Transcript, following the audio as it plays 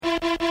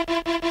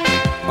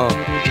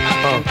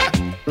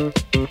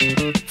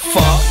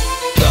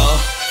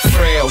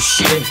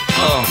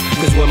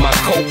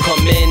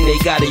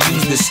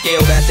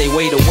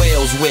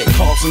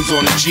thousands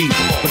on a G.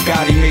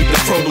 Bugatti made the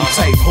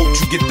prototype. Hope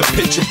you get the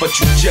picture, but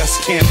you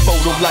just can't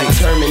photo light.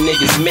 Determined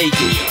niggas make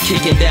it.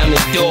 Kicking down the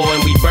door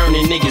and we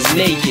burning niggas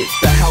naked.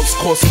 The house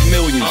costs $1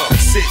 million.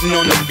 Sitting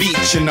on the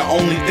beach, and the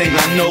only thing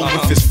I know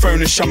if it's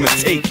furnished, I'ma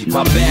take it.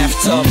 My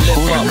bathtub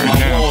lift up,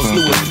 my walls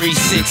do a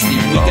 360.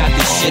 We got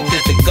the shit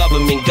that the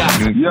government got.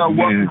 Yo,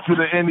 welcome to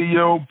the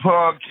NEO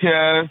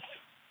podcast.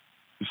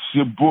 It's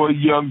your boy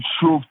Young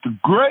Truth the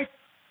Great.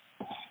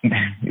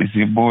 It's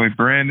your boy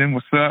Brandon.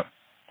 What's up?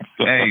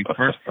 Hey,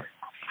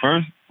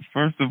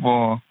 first of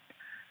all,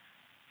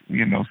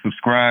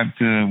 subscribe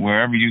to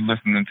wherever you're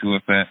listening to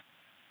us at.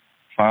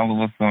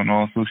 Follow us on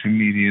all social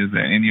medias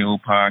at NEO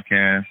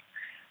Podcast.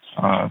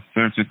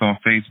 Search us on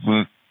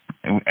Facebook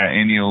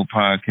at NEO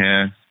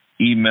Podcast.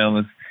 Email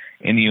us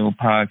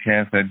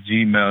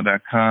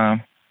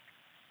neopodcast@gmail.com.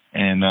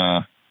 And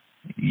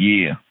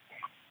yeah.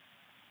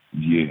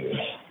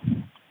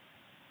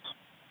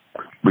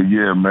 But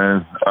yeah,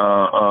 man.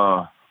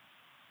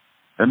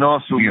 And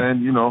also,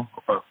 man,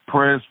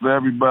 prayers for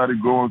everybody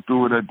going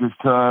through it at this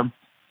time.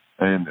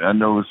 And I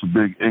know it's a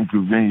big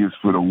inconvenience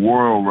for the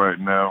world right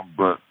now,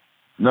 but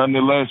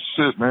nonetheless,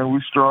 shit, man,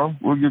 we strong.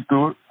 We'll get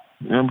through it.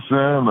 You know what I'm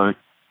saying? Like,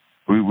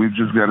 we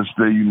just got to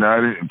stay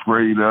united and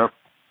prayed up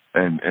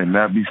and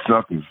not be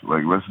suckers.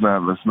 Like, let's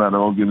not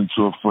all get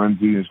into a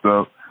frenzy and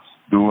stuff,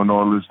 doing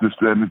all this,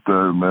 that, and the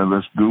third, man.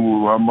 Let's do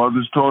what our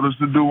mothers taught us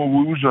to do when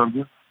we was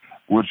younger,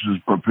 which is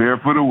prepare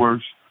for the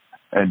worst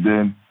and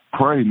then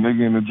pray,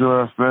 nigga, and enjoy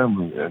our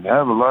family and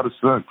have a lot of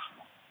sex.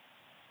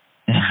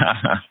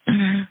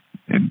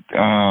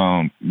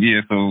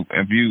 So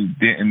if you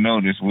didn't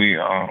notice, we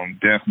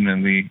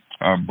definitely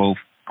are both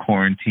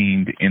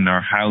quarantined in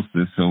our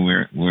houses, so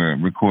we're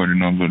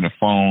recording over the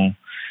phone,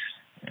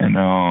 and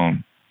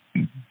the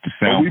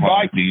sound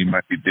quality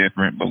might be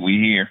different, but we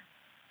here.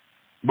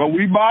 But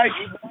we bite.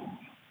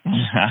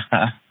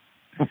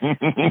 What's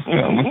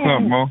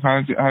up, Mo?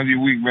 How's your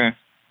week been?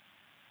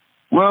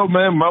 Well,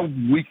 man, my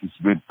week has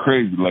been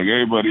crazy, like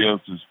everybody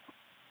else's.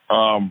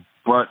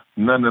 But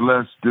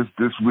nonetheless,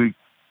 this week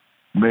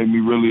made me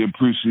really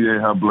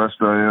appreciate how blessed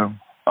I am.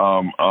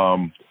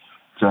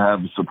 To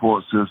have a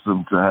support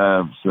system, to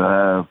have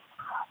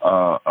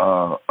a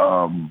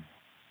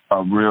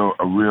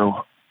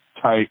real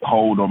tight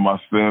hold on my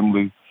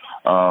family.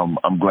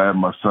 I'm glad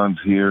my son's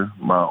here.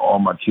 All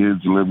my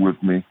kids live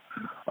with me.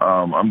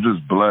 I'm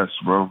just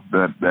blessed, bro,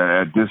 that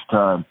at this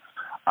time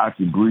I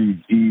can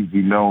breathe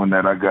easy knowing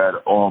that I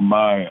got all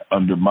mine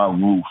under my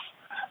roof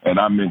and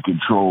I'm in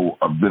control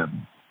of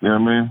them. You know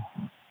what I mean?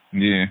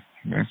 Yeah,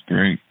 that's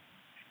great.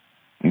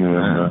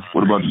 Yeah.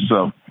 What about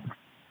yourself?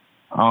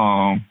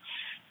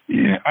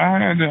 Yeah, I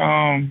had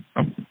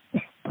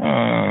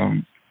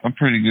a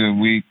pretty good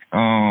week.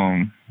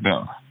 The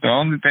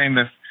only thing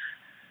that's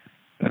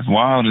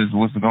wild is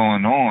what's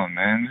going on,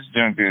 man. This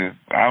junk is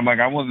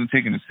I wasn't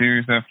taking it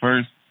serious at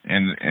first,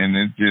 and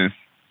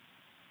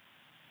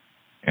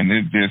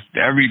it just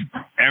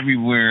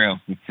everywhere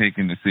else is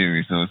taking it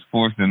serious. So it's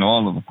forcing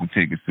all of us to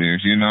take it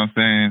serious. You know what I'm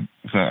saying?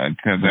 So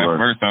because at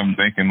first I'm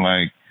thinking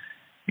like,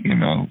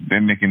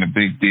 they're making a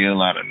big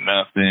deal out of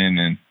nothing,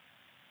 and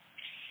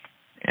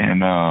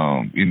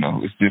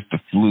it's just the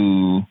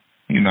flu.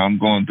 I'm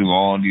going through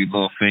all these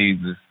little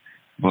phases,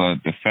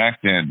 but the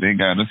fact that they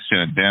got us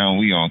shut down,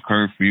 we on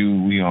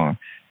curfew, we on,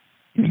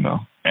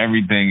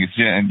 everything is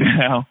shutting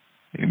down.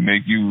 It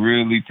make you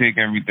really take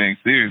everything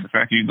serious. The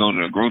fact you go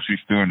to a grocery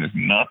store and there's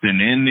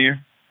nothing in there,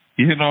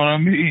 you know what I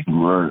mean?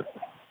 Right.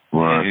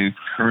 It's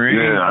crazy.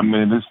 Yeah, I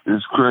mean,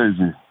 it's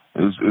crazy.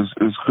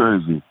 It's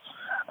crazy.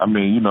 I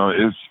mean,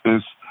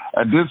 it's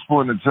at this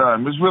point in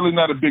time, it's really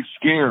not a big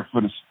scare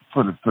for the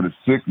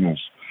sickness.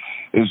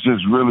 It's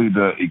just really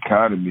the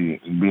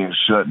economy being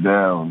shut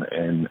down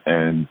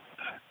and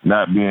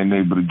not being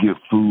able to get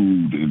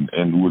food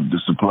and with the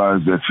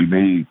supplies that you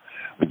need,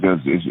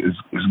 because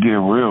it's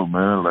getting real,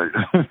 man. Like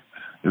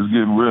it's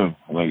getting real.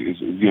 Like it's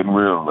getting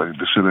real. Like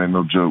this shit ain't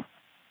no joke.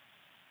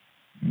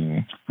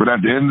 Yeah. But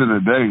at the end of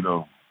the day,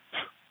 though,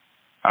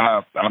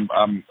 I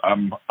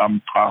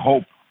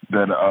hope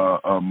that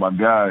my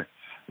guy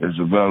is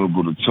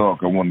available to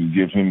talk. I wanted to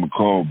give him a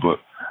call, but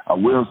I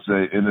will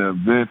say, in the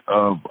event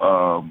of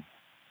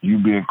you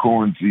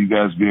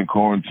guys being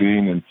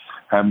quarantined and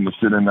having to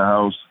sit in the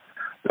house,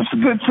 it's a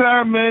good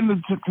time,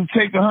 man, to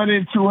take $100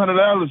 and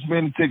 $200,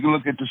 man, to take a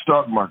look at the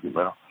stock market,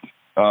 man.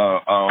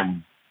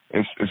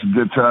 It's a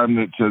good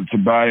time to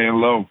buy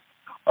in low.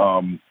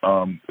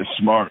 It's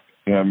smart.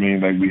 You know what I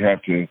mean? Like, we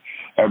have to,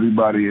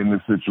 everybody in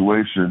this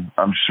situation,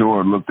 I'm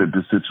sure, looked at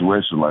this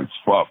situation like,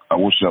 fuck, I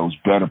wish I was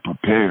better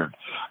prepared.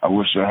 I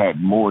wish I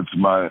had more to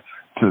my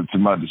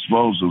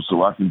disposal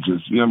so I can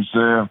just, you know what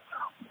I'm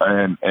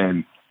saying?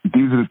 And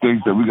these are the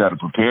things that we got to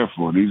prepare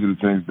for. These are the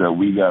things that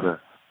we got to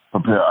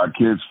prepare our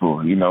kids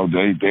for.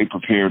 They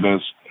prepared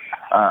us.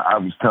 I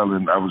was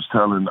telling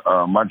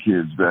my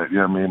kids that, you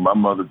know what I mean, my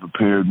mother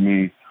prepared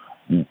me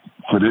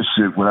for this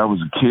shit when I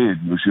was a kid.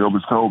 She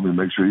always told me,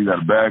 make sure you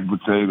got a bag of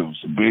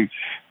potatoes, a big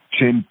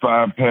 10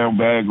 5-pound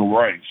bag of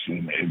rice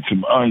and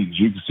some onions.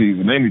 You can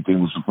season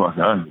anything with some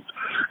fucking onions.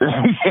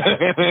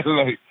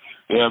 Like,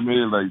 yeah, I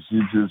mean, like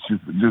she's just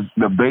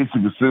the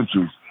basic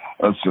essentials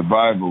of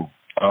survival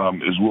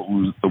is what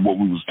we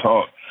was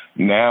taught.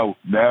 Now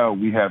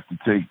we have to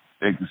take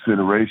in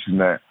consideration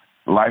that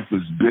life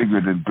is bigger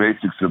than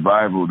basic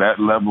survival. That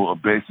level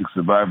of basic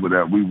survival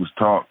that we was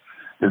taught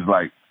is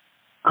like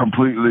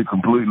completely,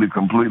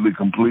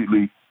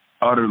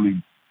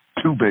 utterly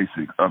too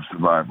basic of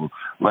survival.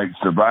 Like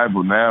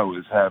survival now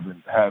is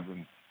having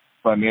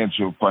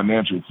financial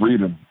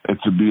freedom and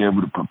to be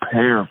able to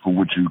prepare for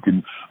what you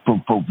can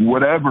for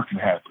whatever can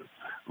happen.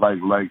 Like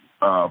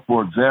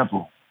for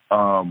example,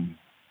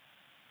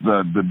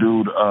 the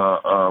dude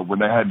when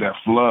they had that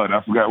flood,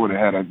 I forgot what they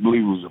had. I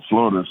believe it was in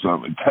Florida or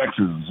something,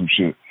 Texas or some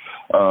shit.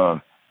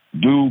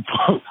 Dude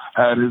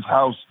had his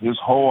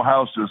whole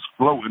house just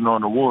floating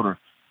on the water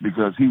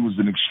because he was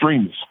an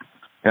extremist.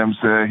 You know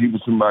what I'm saying? He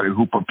was somebody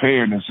who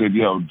prepared and said,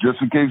 yo,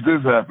 just in case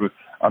this happened,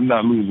 I'm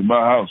not losing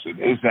my house. And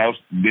his house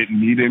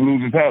he didn't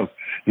lose his house.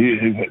 He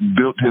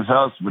built his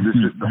house for this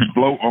shit to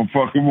float on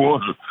fucking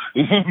water.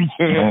 You know what I'm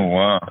saying? Oh,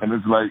 wow. And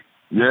it's like,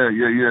 yeah.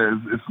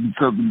 It's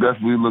something to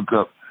definitely look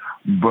up.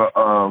 But,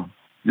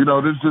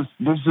 there's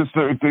just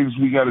certain things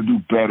we got to do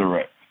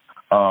better at.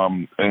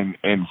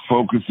 And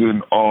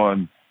focusing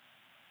on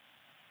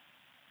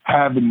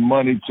having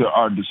money to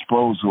our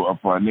disposal of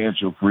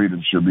financial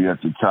freedom should be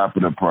at the top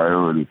of the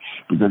priority,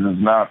 because it's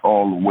not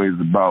always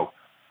about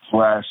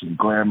flash and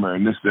glamour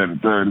and this, that, and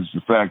the third. It's the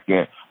fact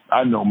that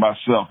I know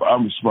myself,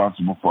 I'm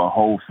responsible for a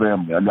whole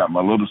family. I got my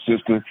little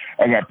sister.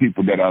 I got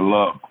people that I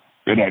love.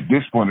 And at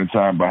this point in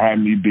time,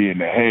 behind me being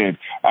the head,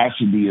 I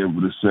should be able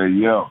to say,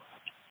 yo,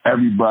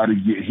 everybody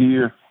get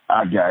here.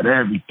 I got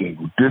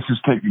everything. This is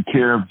taken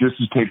care of. This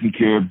is taken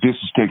care of. This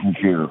is taken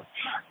care of.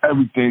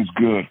 Everything's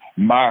good.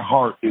 My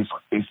heart is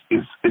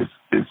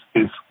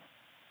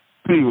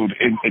filled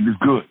and it's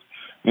good.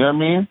 You know what I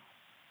mean?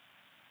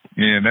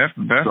 Yeah, that's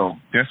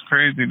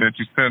crazy that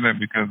you said that,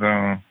 because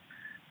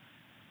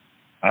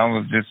I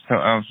was just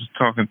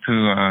talking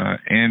to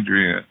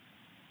Andrea,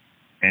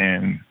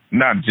 and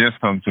not just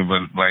talking to,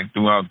 but like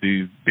throughout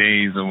these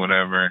days or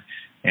whatever.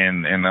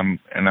 And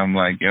I'm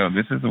like, yo,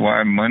 this is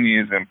why money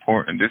is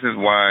important. This is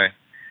why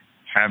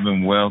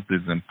having wealth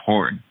is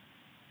important,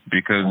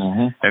 because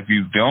if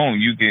you don't,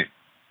 you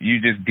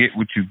just get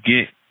what you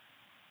get.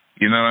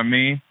 You know what I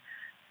mean?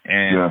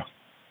 And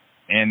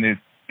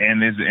it's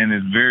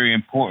very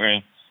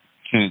important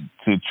to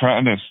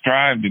try to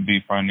strive to be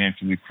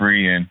financially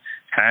free and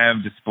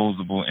have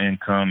disposable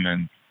income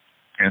and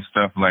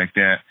stuff like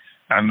that.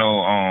 I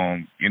know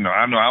I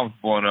was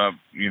brought up,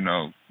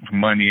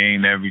 money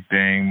ain't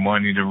everything,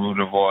 money the root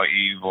of all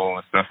evil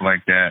and stuff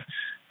like that.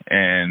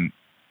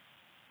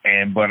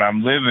 But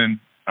I'm living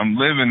and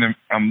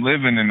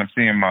I'm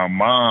seeing my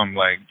mom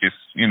like just,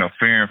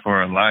 fearing for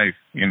her life.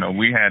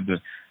 We had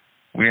to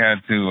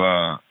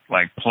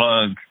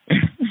plug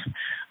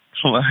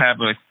have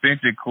an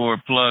extension cord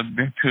plugged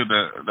into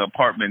the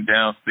apartment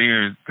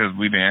downstairs because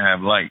we didn't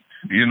have lights.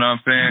 You know what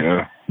I'm saying?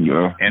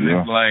 Yeah.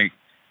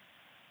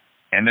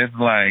 It's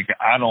like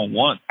I don't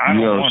want.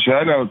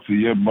 Shout out to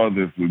your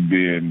mother for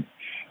being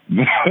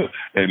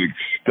an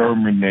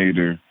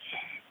exterminator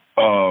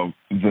of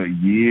the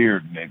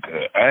year,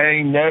 nigga. I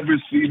ain't never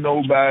seen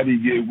nobody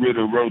get rid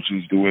of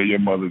roaches the way your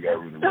mother got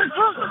rid of roaches.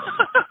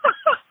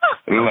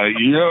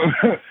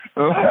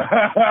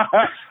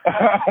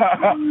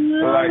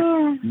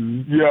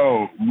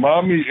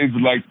 Mommy is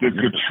like the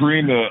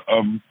Katrina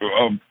of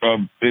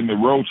in the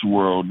roach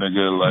world,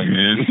 nigga. Like,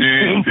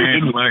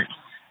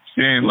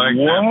 she ain't like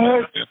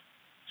what? That.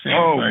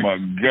 My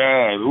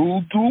God!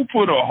 Who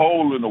put a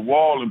hole in the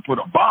wall and put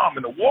a bomb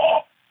in the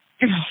wall?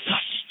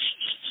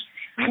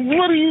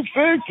 What are you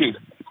thinking?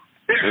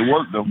 It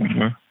worked though.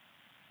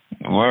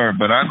 Word,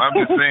 but I'm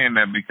just saying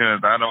that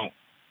because I don't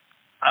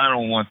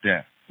want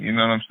that. You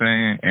know what I'm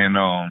saying? And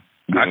I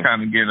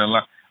kind of get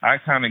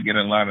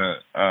a lot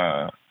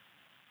of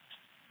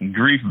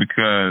grief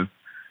because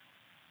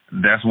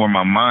that's where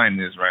my mind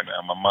is right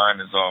now. My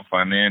mind is all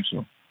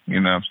financial. You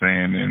know what I'm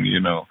saying? And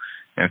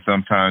and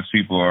sometimes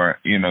people are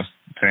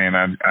saying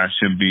I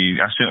shouldn't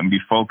be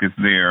focused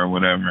there or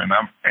whatever.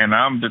 And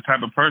I'm the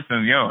type of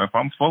person, if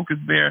I'm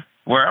focused there,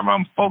 wherever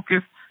I'm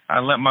focused, I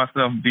let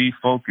myself be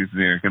focused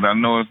there, because I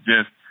know it's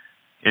just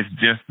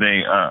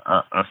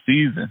a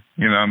season.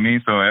 You know what I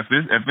mean? So if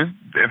this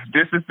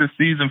is the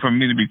season for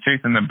me to be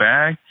chasing the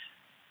bag,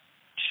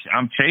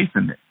 I'm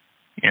chasing it.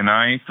 And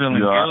I ain't feeling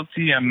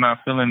guilty. I'm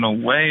not feeling no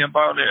way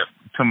about it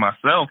to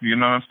myself. You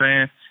know what I'm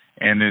saying?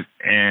 And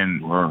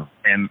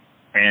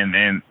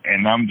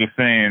I'm just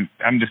saying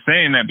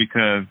that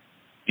because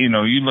you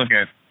look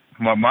at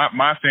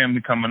my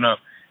family coming up,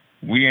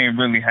 we had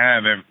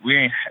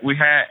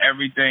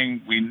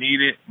everything we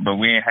needed, but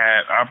we ain't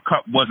had, our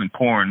cup wasn't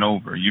pouring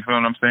over. You feel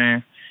what I'm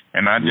saying?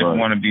 And I just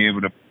want to be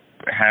able to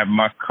have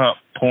my cup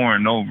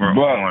pouring over.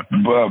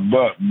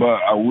 But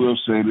I will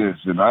say this,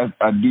 and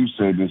I do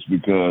say this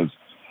because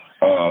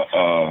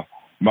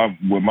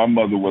when my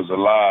mother was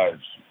alive,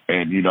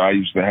 and you know, I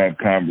used to have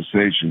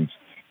conversations.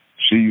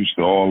 She used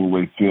to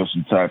always feel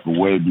some type of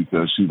way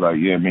because she's like,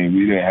 yeah, I mean,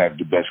 we didn't have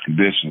the best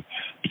conditions,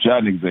 but y'all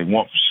niggas ain't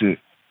want for shit.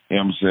 You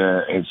know what I'm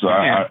saying? And so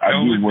I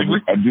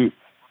do.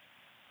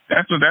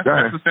 That's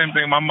the same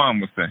thing my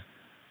mom would say.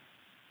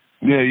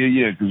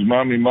 Yeah. Because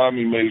mommy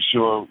made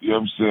sure, you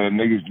know what I'm saying,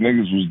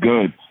 niggas was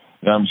good.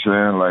 You know what I'm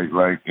saying? Like,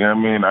 you know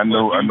what I mean? I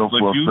know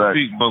for a fact.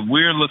 But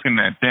we're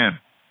looking at them.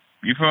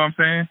 You feel what I'm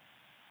saying?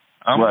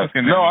 I'm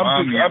looking at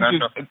mommy,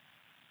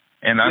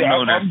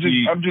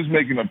 I'm just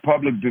making a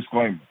public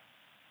disclaimer.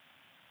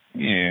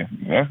 Yeah,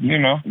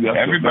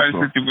 everybody's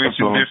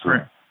situation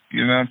different.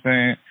 You know what I'm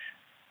saying?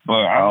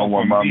 But I don't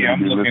want mommy to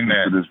be listening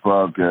to this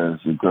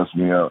podcast and cuss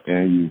me out,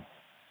 and you.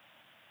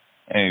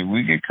 Hey,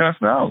 we get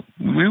cussed out.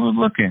 We was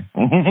looking.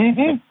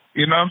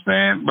 You know what I'm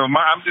saying? But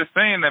I'm just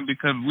saying that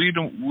because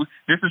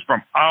this is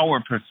from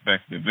our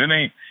perspective. It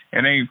ain't.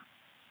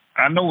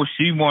 I know what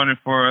she wanted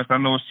for us. I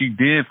know what she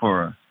did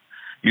for us.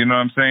 You know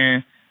what I'm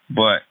saying?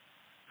 But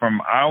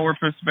from our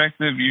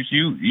perspective,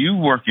 you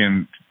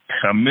working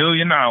 1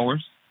 million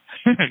hours.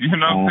 You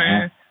know what I'm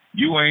saying?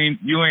 You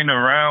ain't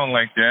around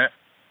like that.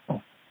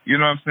 You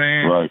know what I'm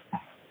saying? Right.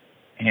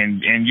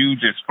 And you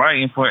just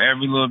fighting for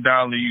every little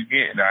dollar you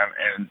get.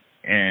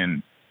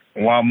 And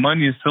while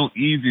money is so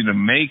easy to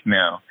make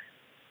now,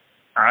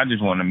 I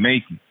just want to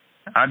make it.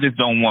 I just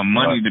don't want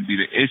money to be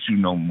the issue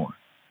no more.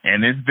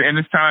 And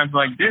it's times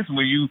like this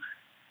where you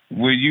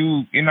know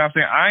what I'm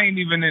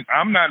saying?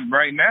 I'm not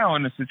right now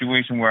in a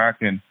situation where I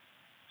can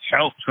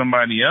help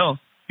somebody else.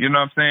 You know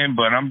what I'm saying?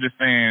 But I'm just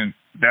saying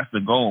that's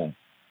the goal.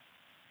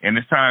 And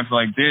it's times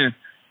like this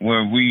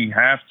where we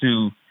have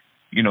to,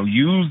 you know,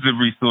 use the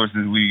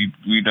resources we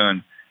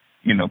done,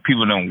 you know,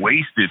 people done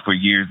wasted for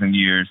years and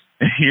years.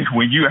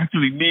 When you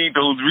actually need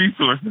those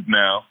resources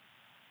now,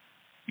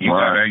 you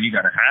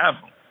gotta have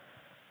them.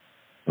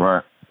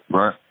 Right.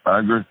 I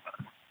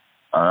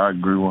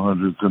agree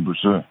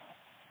 110%.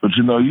 But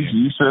you know,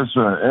 you said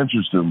something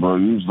interesting, bro.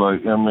 You was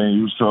like, I mean,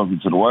 you was talking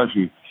to the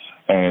wifey,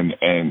 and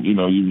you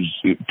know,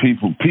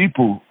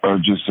 people are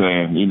just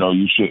saying, you know,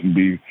 you shouldn't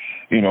be,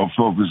 you know,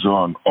 focused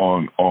on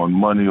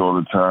money all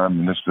the time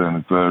and this, that,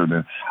 and the third.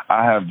 And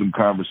I have them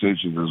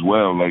conversations as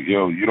well. Like,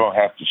 yo, you don't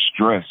have to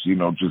stress, you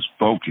know, just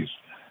focus.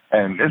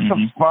 And it's a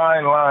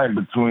fine line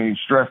between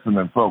stressing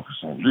and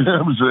focusing. You know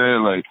what I'm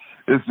saying? Like,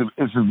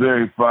 it's a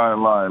very fine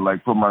line.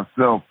 Like, for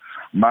myself,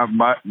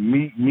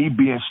 me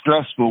being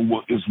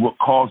stressful is what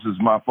causes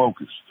my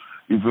focus.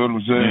 You feel what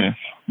I'm saying?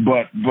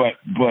 Yeah.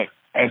 But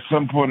at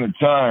some point in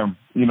time,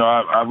 you know,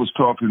 I was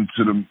talking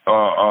to the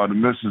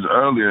missus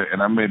earlier,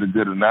 and I made a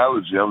good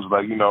analogy. I was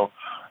like, you know,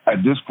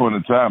 at this point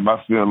in time,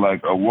 I feel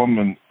like a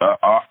woman,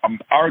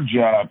 our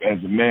job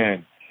as a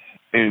man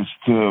is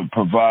to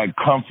provide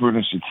comfort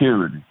and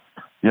security.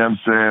 You know what I'm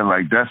saying?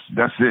 Like, that's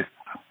it.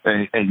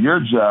 And your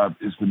job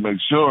is to make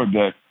sure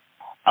that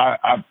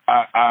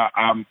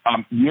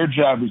your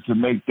job is to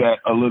make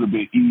that a little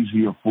bit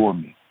easier for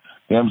me.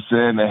 You know what I'm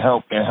saying? And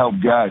help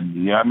guide me.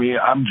 You know what I mean?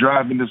 I'm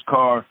driving this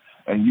car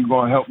and you're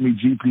going to help me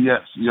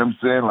GPS. You know what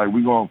I'm saying? Like,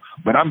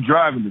 but I'm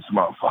driving this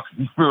motherfucker.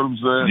 You feel what I'm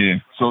saying? Yeah.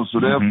 So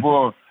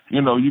therefore,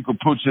 you know, you could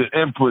put your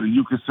input and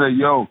you could say,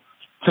 yo,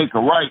 take a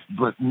right,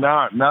 but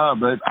nah,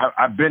 but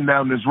I've been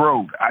down this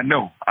road. I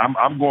know.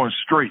 I'm going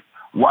straight.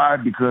 Why?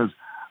 Because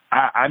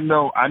I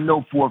know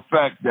for a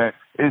fact that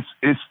it's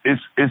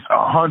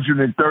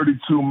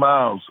 132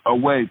 miles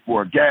away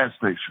for a gas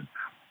station.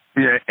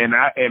 Yeah, and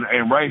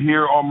right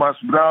here on my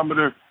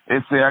speedometer,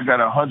 it say I got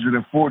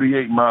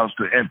 148 miles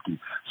to empty.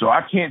 So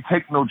I can't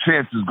take no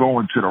chances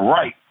going to the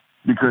right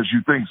because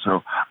you think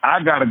so. I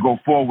got to go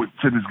forward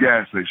to this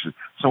gas station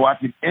so I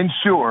can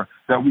ensure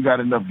that we got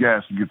enough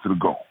gas to get to the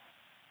goal.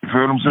 You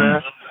feel what I'm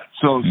saying?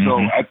 So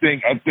I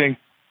think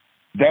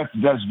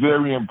that's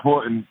very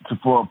important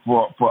for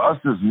us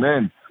as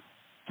men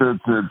to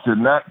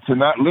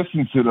not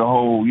listen to the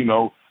whole, you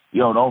know,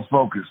 yo, don't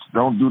focus,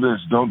 don't do this,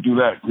 don't do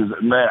that, because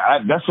man,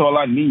 that's all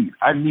I need.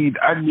 I need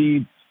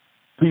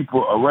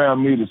people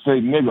around me to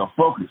say, nigga,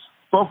 focus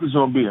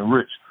on being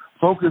rich,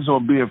 focus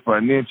on being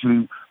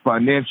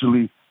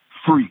financially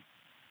free.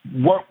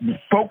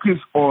 Focus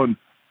on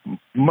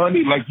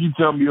money, like you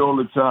tell me all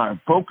the time.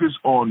 Focus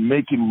on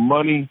making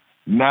money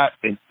not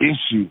an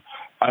issue.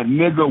 A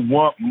nigga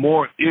want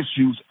more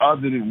issues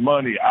other than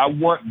money. I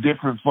want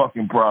different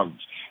fucking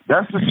problems.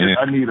 That's the shit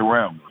I need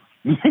around me.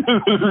 You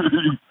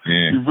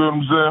feel what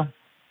I'm saying?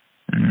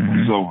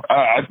 Mm-hmm. So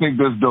I think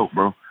that's dope,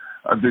 bro.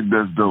 I think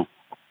that's dope.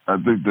 I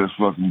think that's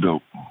fucking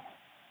dope.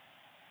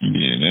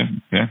 Yeah,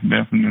 that's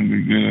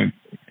definitely good.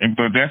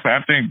 But I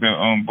think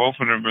both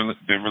of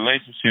the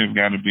relationships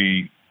got to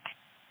be.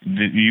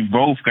 You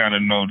both got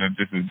to know that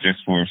this is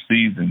just for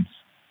seasons.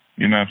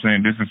 You know what I'm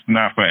saying? This is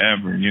not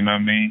forever. You know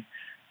what I mean?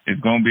 It's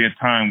gonna be a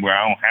time where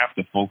I don't have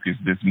to focus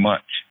this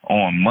much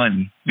on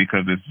money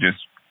because it's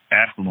just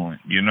affluent.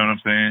 You know what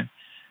I'm saying?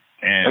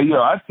 And hey, yo,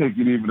 I take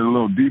it even a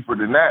little deeper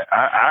than that.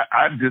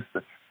 I just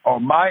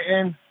on my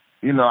end,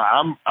 you know,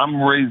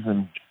 I'm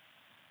raising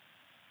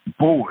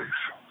boys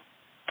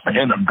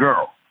and a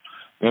girl.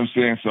 You know what I'm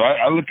saying? So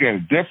I look at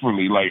it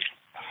differently. Like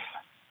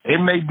it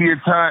may be a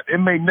time, it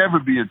may never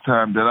be a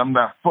time that I'm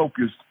not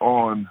focused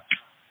on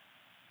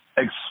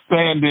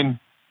expanding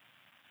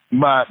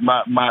my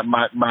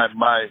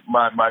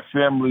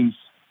family's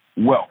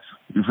wealth.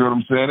 You feel what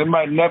I'm saying? It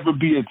might never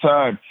be a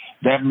time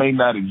that may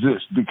not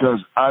exist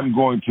because I'm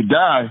going to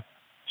die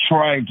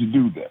trying to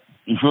do that.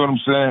 You feel what I'm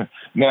saying?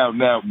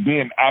 Now,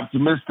 being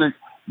optimistic,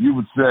 you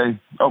would say,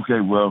 okay,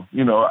 well,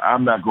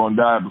 I'm not going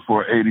to die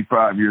before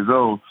 85 years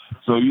old.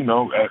 So,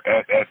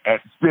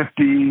 at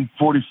 50,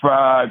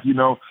 45,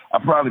 I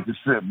probably could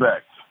sit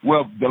back.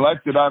 Well, the life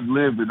that I've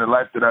lived and the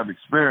life that I've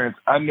experienced,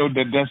 I know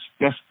that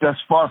that's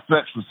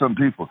far-fetched for some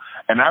people.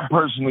 And I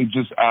personally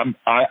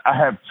I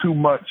have too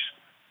much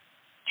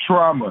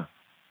trauma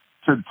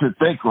to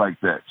think like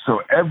that.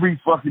 So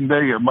every fucking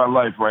day of my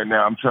life right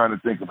now, I'm trying to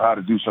think of how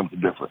to do something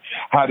different,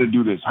 how to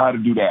do this, how to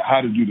do that,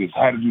 how to do this,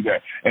 how to do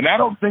that. And I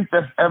don't think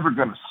that's ever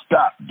going to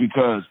stop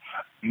because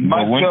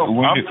myself,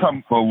 when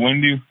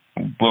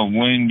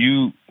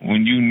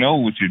you know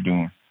what you're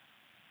doing,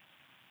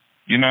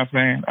 you know what I'm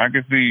saying? I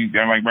can see,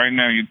 like right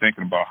now you're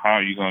thinking about how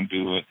you're going to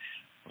do it.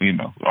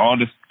 All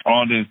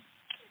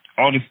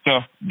this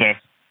stuff that's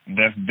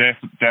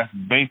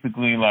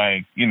basically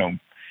like,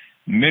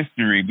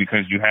 mystery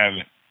because you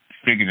haven't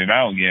figured it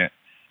out yet.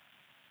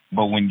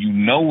 But when you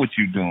know what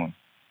you're doing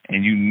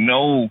and you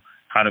know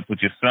how to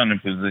put your son in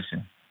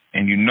position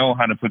and you know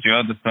how to put your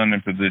other son in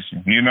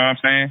position, you know what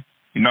I'm saying?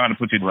 You know how to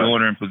put your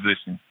daughter in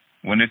position.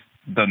 When it's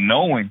the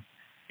knowing,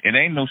 it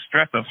ain't no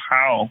stress of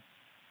how.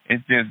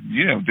 It's just,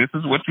 this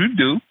is what you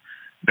do.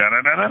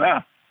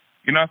 Da-da-da-da-da.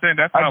 You know what I'm saying?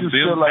 That's how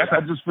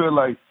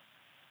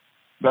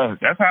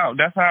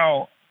That's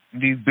how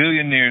these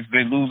billionaires,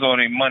 they lose all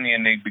their money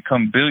and they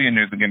become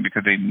billionaires again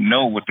because they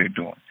know what they're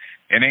doing.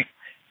 They're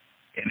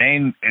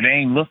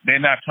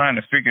not trying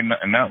to figure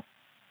nothing out.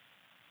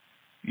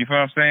 You feel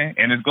what I'm saying?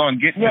 And it's going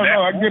to get to that.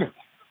 No, I get it.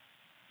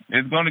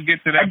 It's going to get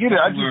to that. I get it.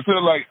 I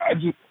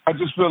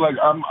just feel like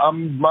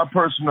I'm my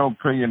personal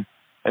opinion,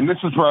 and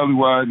this is probably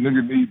why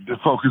niggas need to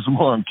focus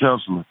more on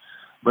counseling.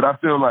 But I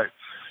feel like,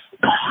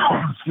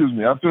 excuse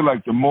me, I feel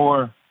like the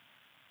more,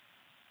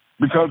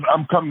 because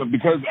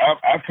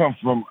I come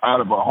from out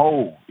of a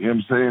hole, you know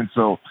what I'm saying?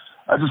 So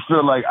I just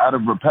feel like out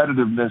of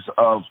repetitiveness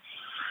of,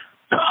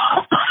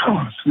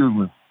 excuse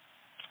me,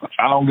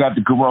 I don't got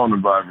the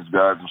coronavirus,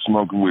 guys. I'm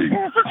smoking weed.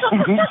 That's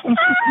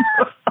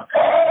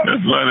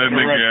why that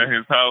nigga at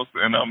his house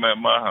and I'm at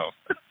my house.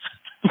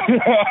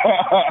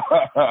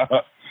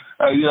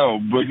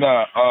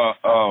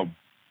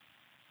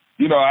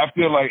 I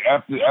feel like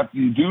after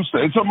you do so,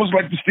 it's almost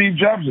like the Steve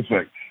Jobs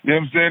effect. You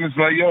know what I'm saying? It's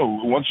like,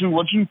 once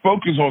you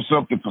focus on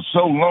something for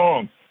so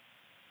long,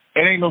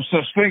 it ain't no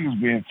such thing as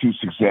being too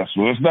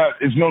successful.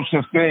 It's no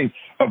such thing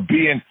of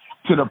being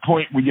to the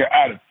point where you're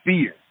out of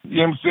fear.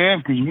 You know what I'm saying?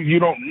 Because you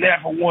don't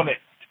never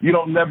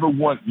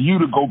want you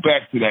to go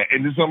back to that.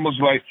 And it's almost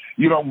like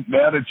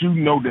now that you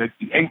know that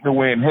ain't no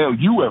way in hell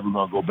you ever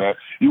gonna go back,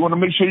 you want to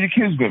make sure your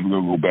kids never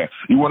gonna go back.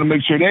 You want to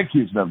make sure their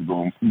kids never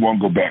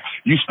won't go back.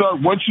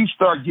 Once you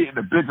start getting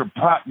a bigger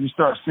pot, you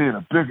start seeing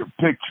a bigger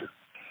picture.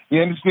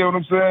 You understand what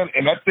I'm saying?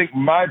 And I think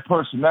my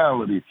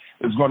personality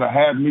is going to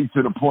have me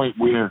to the point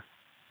where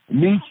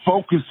me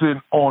focusing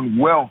on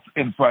wealth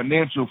and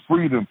financial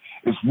freedom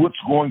is what's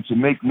going to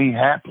make me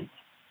happy.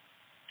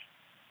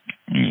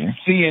 Mm-hmm.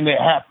 Seeing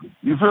it happen.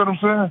 You feel what I'm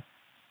saying?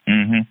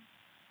 Mm-hmm.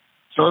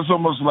 So it's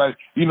almost like,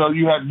 you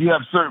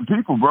have certain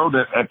people, bro,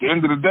 that at the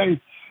end of the day,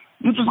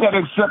 you just got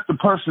to accept the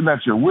person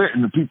that you're with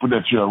and the people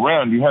that you're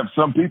around. You have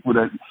some people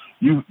that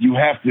you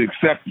have to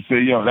accept and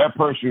say, that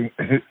person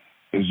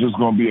is just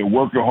going to be a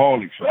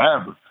workaholic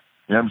forever.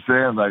 You know what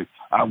I'm saying? Like,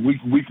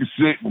 we could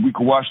sit and we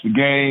could watch the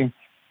game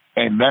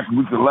and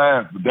we could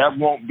laugh, but that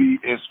won't be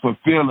as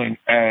fulfilling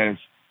as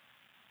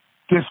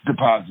this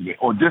deposit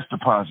or this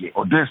deposit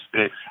or this.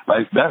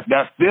 Like,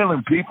 that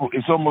feeling, people,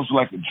 it's almost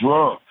like a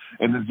drug.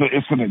 And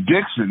it's an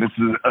addiction. It's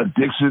an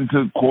addiction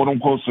to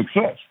quote-unquote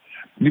success.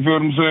 You feel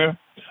what I'm saying?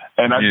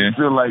 And I just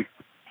feel like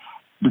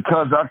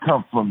because I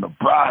come from the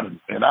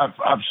bottom and I've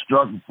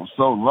struggled for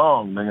so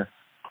long, nigga,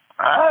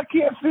 I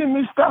can't see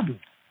me stopping.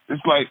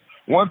 It's like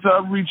once I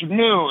reach a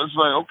mill, it's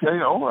like,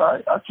 okay, all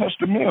right, I touched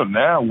the mill.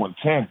 Now I want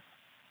 10.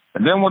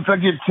 And then once I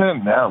get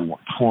 10, now I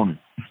want 20.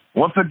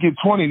 Once I get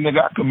 20,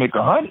 nigga, I can make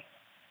 100.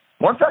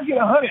 Once I get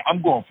 100,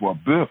 I'm going for a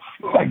bill.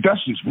 Like,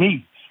 that's just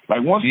me.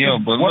 Like, once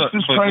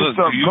this train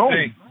starts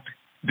going.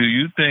 Do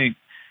you think,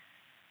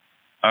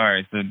 all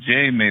right, so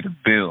Jay made a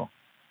bill,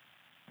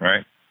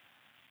 right?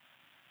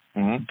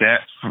 Mm-hmm.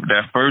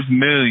 That first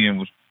million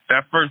was,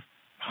 that first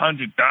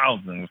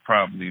 100,000 was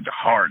probably the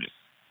hardest.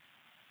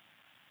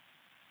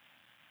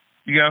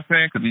 You know what I'm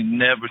saying? Because he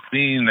never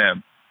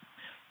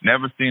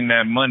seen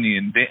that money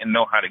and didn't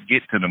know how to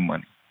get to the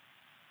money,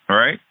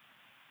 right?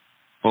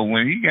 But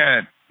when he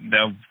got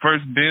the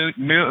first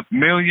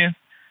million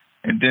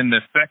and then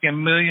the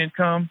second million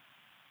come,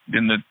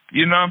 then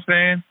you know what I'm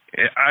saying?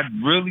 I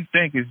really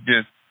think it's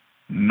just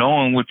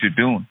knowing what you're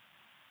doing.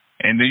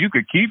 And then you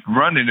could keep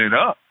running it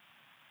up,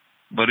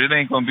 but it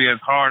ain't going to be as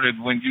hard as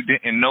when you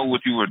didn't know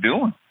what you were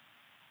doing.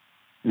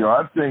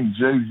 I think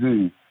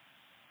Jay-Z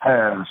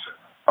has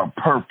a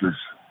purpose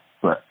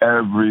for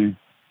every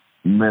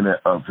minute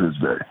of his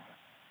day.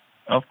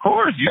 Of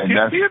course, you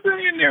can't be a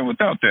billionaire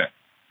without that.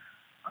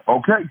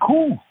 Okay,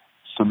 cool.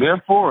 So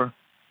therefore,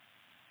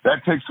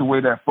 that takes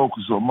away that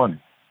focus on money,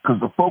 because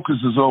the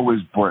focus is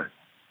always bread.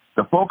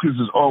 The focus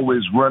is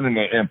always running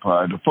an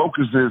empire. The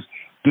focus is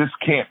this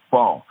can't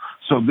fall.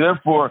 So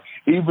therefore,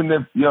 even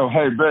if,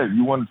 hey, babe,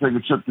 you want to take a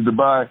trip to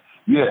Dubai?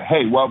 Yeah,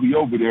 hey, while we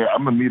over there,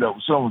 I'm gonna meet up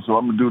with so-and-so.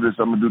 I'm gonna do this.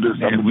 Yeah,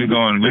 we're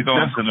going to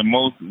the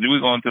most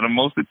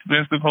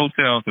expensive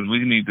hotel because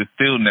we need the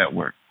Still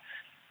network.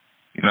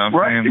 You know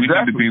what I'm saying?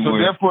 Exactly. We need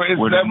to be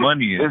where the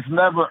money is. It's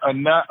never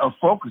not a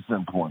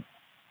focusing point.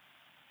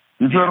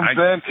 You feel what I'm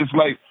saying? It's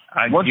like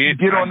once you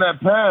get on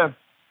that path,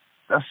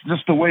 that's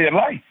just the way of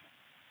life.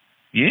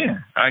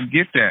 Yeah, I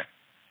get that.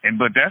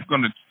 But that's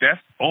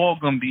all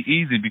gonna be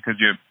easy because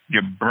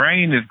your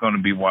brain is gonna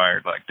be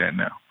wired like that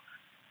now.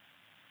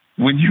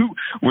 When you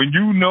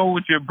know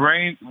what your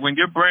brain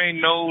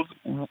knows,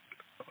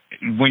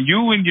 when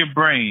you and your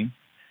brain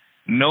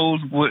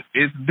knows what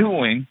it's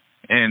doing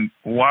and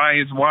why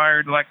it's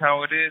wired like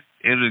how it is,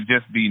 it'll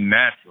just be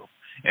natural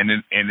and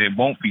it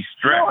won't be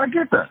stressed. No, I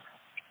get that.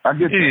 I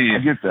get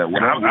that. I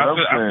feel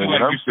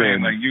like you're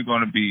saying like you're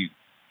gonna be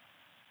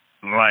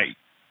like,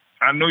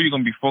 I know you're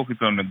gonna be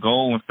focused on the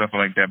goal and stuff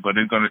like that, but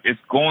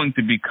it's going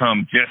to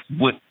become just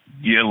what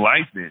your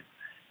life is.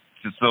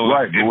 So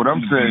right, but what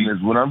I'm saying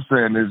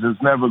is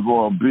it's never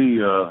going to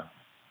be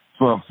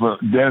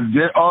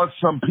there are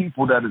some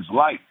people that is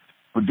like,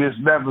 but there's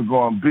never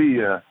going to be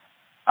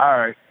all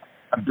right,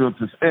 I built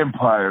this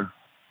empire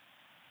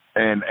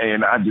and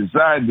I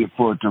designed it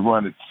for it to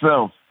run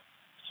itself,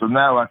 so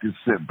now I can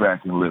sit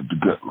back and live the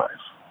good life.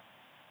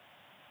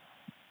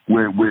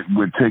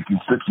 We're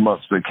taking 6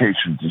 months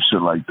vacations and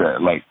shit like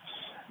that. Like,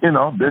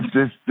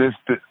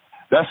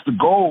 that's the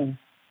goal,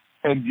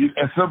 and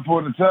at some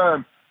point in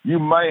time, you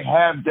might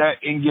have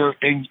that in your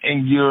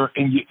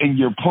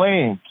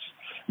plans.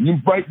 You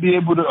might be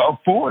able to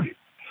afford it,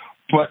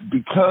 but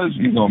because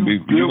you're gonna be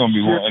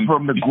wanting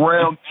from the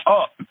ground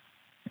up.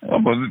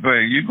 I'm supposed to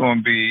say you're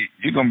gonna be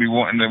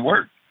wanting to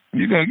work.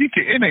 It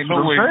ain't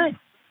no way.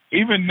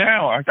 Even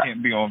now, I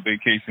can't be on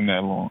vacation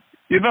that long.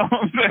 You know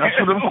what I'm saying? That's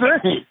what I'm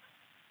saying.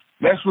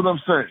 That's what I'm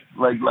saying.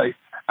 Like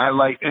I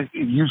like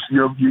you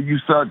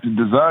start to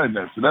design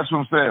that. So that's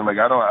what I'm saying. Like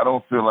I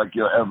don't feel like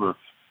you'll ever.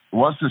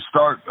 Once it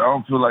starts, I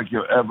don't feel like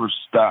you'll ever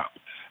stop.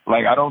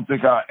 Like, I don't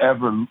think I'll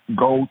ever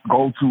go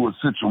to a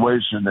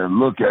situation and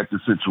look at the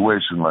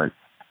situation like,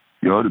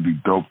 it'd be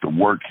dope to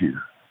work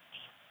here.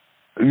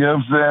 You know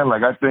what I'm saying?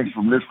 Like, I think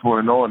from this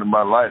point on in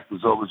my life,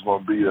 there's always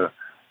going to be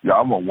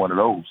I'm on one of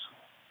those.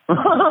 You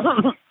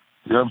know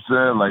what I'm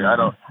saying? Like, I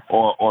don't,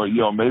 or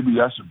maybe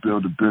I should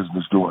build a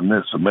business doing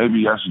this, or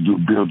maybe I should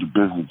build a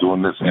business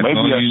doing this, or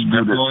maybe I should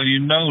do this. That's all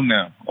you know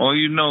now. All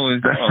you know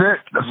is... That's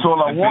it. That's all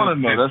I want to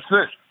know. That's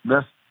it.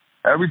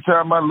 Every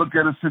time I look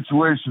at a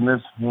situation,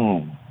 it's,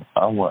 if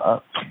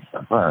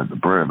I had the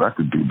bread, I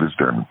could do this,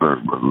 that, and the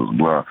third, blah, blah,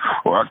 blah.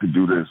 Or I could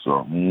do this, or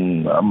I'm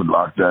going to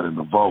lock that in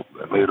the vault,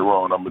 and later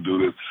on I'm going to do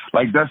this.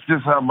 Like, that's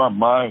just how my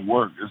mind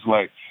works. It's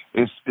like,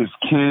 it's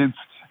kids,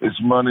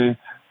 it's money,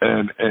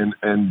 and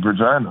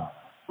vagina.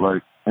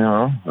 Like,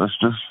 that's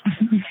just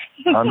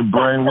how the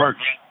brain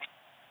works.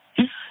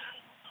 That's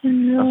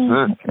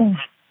it.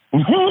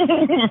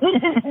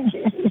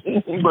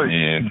 But,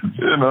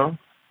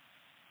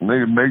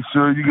 nigga, make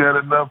sure you got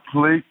enough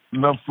food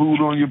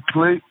on your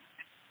plate.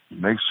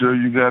 Make sure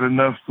you got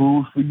enough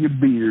food for your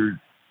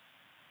beard.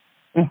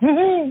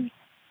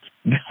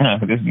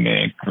 This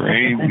man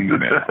crazy,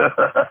 man.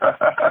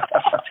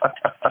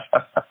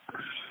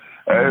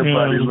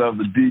 Everybody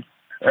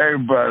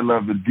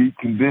love the deep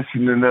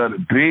conditioning of the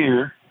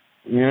beard.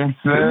 You know what I'm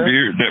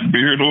saying? That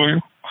beard oil?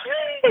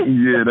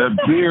 Yeah, that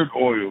beard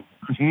oil.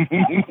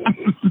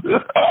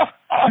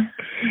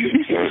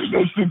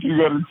 That shit you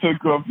gotta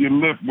take off your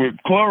lip with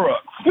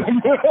Clorox.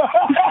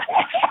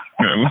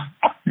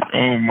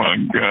 Oh my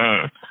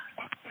God.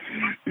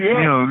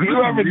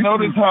 You ever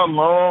notice how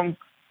long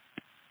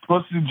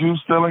pussy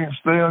juice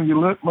stay on your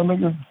lip, my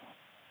nigga?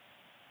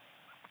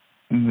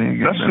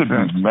 That shit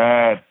is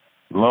mad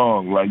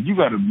long. Like, you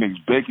gotta mix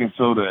baking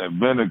soda and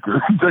vinegar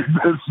to take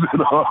that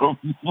shit off.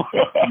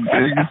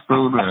 Baking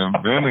soda and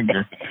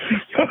vinegar.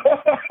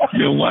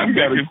 Yo, why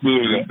baking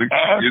soda is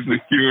the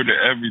cure to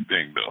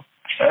everything, though?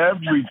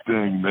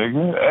 Everything,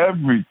 nigga.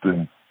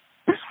 Everything.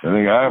 I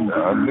think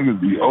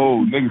niggas be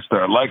old. Niggas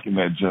start liking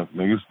that junk.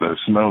 Niggas start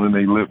smelling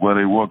their lip while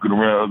they walking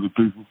around other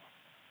people.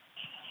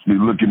 Be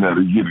looking at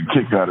it, get a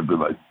kick out of it,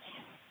 like.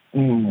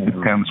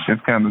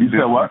 It's kind of. You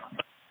said what?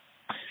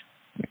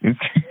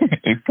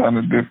 It's kind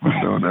of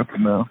different though. That's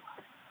enough.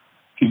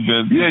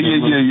 Yeah.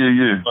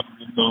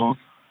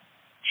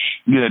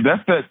 Yeah,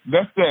 that's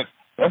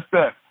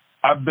that.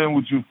 I've been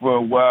with you for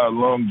a while.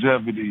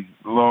 Longevity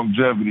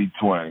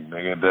twang,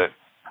 nigga. That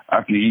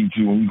I can eat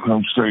you when you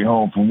come straight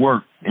home from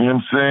work. You know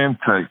what I'm saying?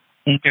 Take.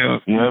 You know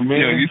what I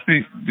mean?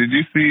 Did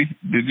you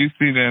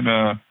see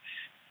that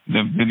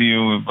the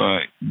video of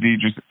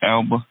Idris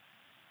Elba?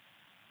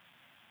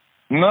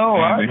 No,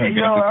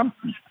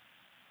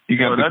 you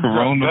got the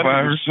coronavirus?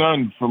 That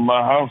son from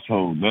my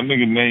household. That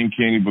nigga name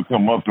can't even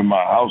come up in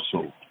my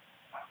household.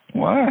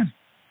 Why?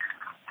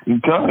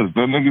 Because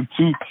that nigga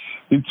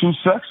he's too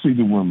sexy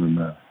to women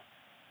now.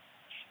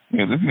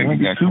 Yeah, this nigga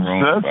got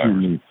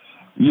coronavirus.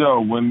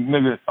 Yo, when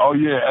nigga, oh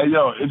yeah, hey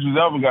yo, Idris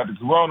Elba got the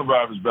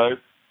coronavirus, babe.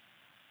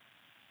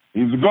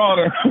 He's a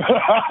goner.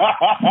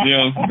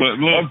 Yeah, but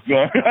look,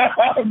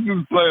 I'm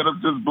just playing.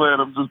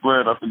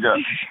 I forgot.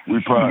 The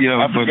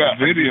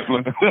video.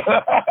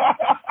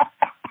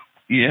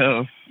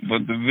 Yeah,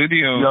 but the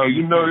video. Yo,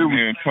 you know he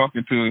was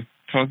talking to his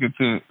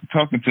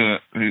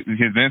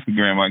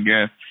Instagram, I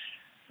guess,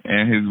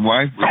 and his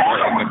wife was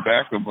right in the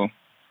back of him,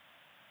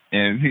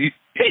 and he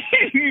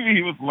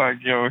was like,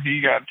 "Yo,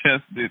 he got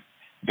tested.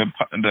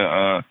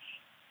 The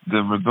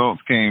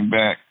results came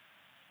back."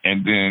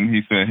 And then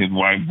he said his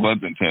wife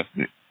wasn't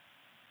tested.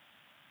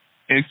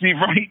 And she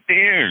right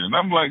there. And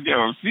I'm like,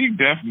 yo, she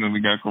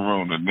definitely got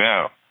corona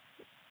now.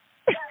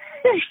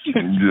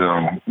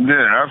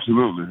 Yeah,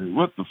 absolutely.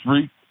 What the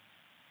freak?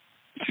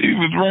 She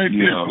was right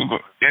there.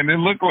 And it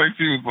looked like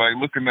she was like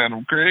looking at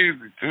him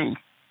crazy too.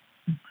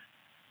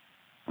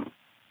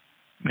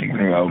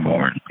 Nigga,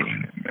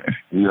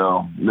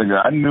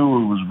 I knew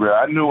it was real.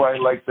 I knew I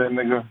ain't like that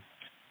nigga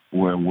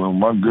when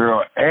my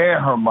girl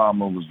and her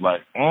mama was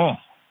like,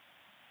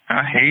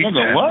 I hate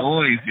that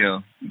noise,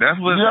 yo. That's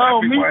what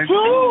me too.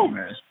 Do,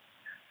 man.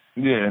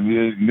 Yeah,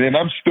 then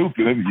I'm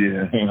stupid.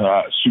 Yeah,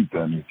 shoot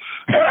that nigga.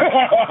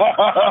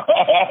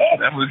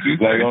 That was you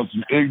like on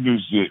some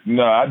ignorant shit.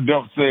 No, I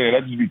don't say it.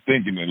 I just be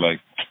thinking it like,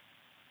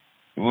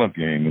 look,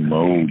 ain't in my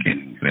old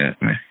dude.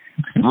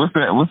 What's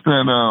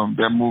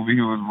that movie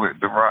he was with,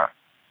 The Rock?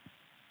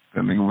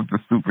 That nigga was the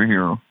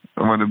superhero.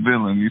 Or the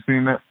villain. You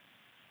seen that?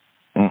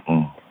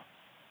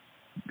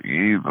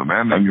 Evil.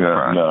 That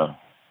nigga. No.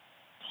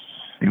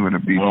 He would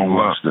have beat you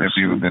up if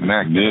he was in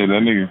that game. Yeah,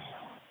 that nigga.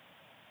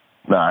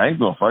 Nah, I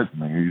ain't gonna fight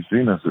the nigga. You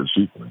seen that shit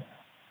shoot me.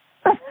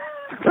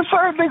 There's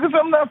certain niggas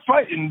I'm not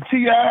fighting.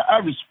 T.I., I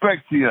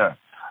respect T.I.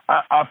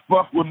 I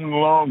fuck with him the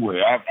long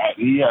way. I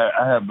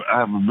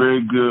have a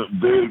very good,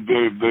 very,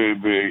 very, very,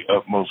 very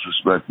utmost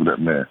respect for that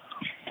man.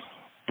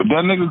 But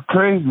that nigga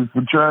crazy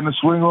for trying to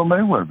swing on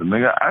Mayweather,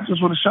 nigga. I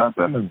just would have shot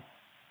that nigga.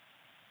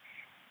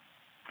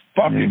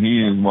 Fuck it.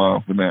 He is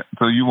wild for that.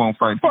 So you won't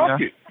fight T.I.?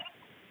 Fuck it.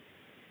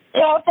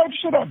 Yeah, I'll fight the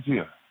shit out of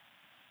T.I.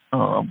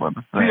 Oh, I'm about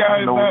to say,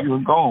 I know where you were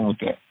going with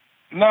that.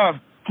 Nah,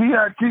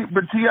 T.I.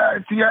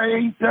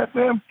 ain't that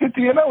damn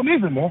 50-0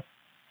 neither, man.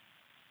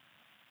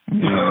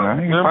 Yeah, I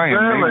ain't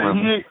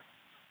fighting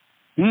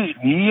he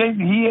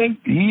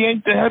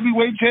ain't the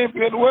heavyweight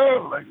champion of the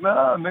world. Like,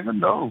 nah, nigga,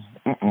 no.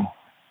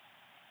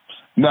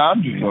 Nah,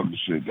 I'm just talking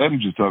shit.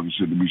 I'm just talking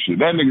shit to be shit.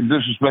 That nigga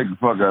disrespect the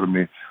fuck out of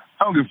me.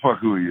 I don't give a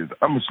fuck who he is.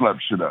 I'm gonna slap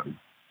the shit out of him.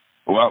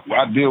 Well,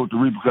 I deal with the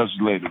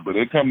repercussions later, but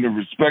it come to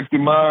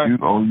respecting mine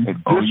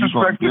and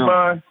disrespecting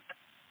mine,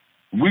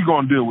 we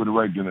gonna deal with it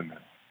right then and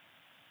there.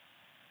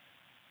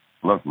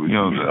 Luckily, I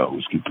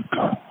always keep it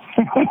calm.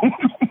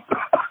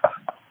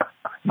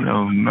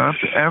 Not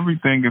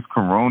everything is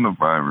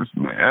coronavirus,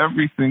 man.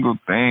 Every single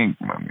thing,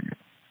 my nigga.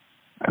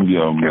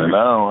 Yo, man,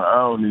 I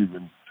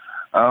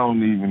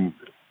don't even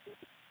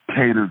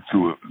cater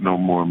to it no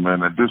more,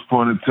 man. At this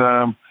point in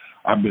time,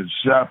 I've been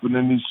shopping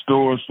in these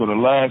stores for the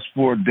last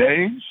 4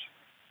 days.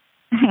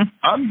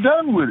 I'm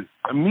done with it.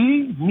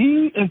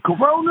 Me and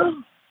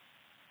Corona,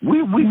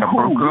 we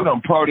cool. We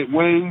done parted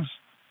ways.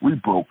 We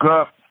broke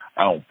up.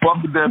 I don't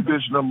fuck with that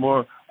bitch no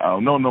more. I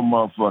don't know no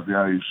motherfucking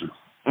Aisha.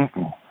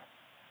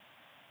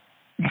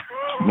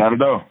 Not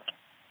at all.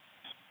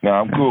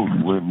 Now I'm cool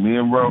with me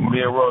and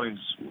Ronnie.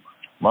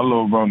 My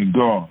little Ronnie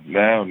gone.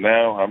 Now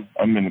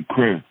I'm in the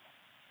crib,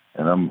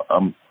 and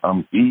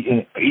I'm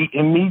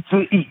eating meat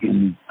to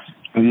eating meat.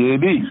 Yeah,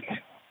 it is.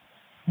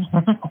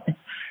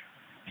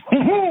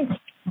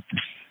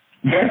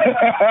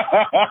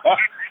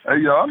 Hey,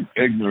 yo, I'm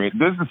ignorant.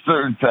 There's a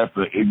certain type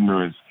of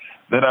ignorance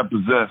that I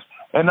possess,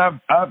 and I've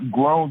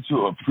grown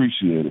to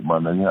appreciate it, my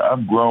nigga.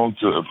 I've grown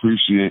to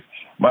appreciate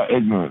my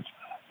ignorance,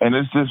 and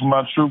it's just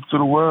my truth to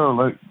the world.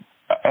 Like,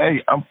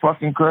 hey, I'm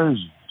fucking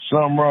crazy.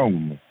 Something wrong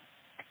with me,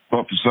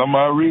 but for some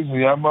odd reason,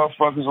 y'all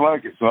motherfuckers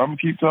like it, so I'm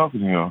gonna keep talking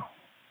to y'all.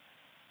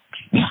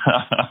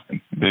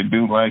 They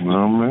do like it. You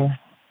know what I mean?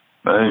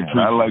 Hey,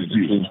 I like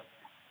you.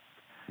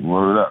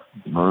 Word up.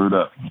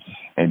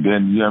 And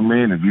then, you know what I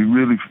mean? If you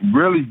really,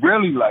 really,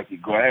 really like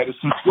it, go ahead and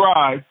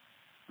subscribe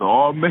to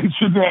all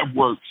major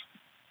networks,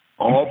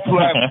 all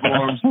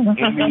platforms,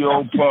 Any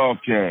Old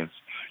Podcast.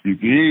 You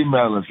can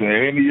email us at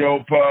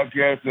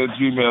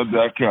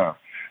anyoldpodcast@gmail.com.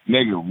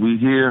 Nigga, we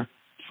here.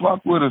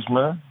 Fuck with us,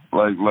 man.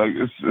 Like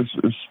it's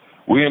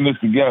we in this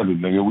together,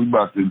 nigga. We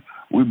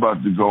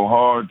about to go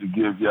hard to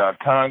give y'all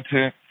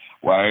content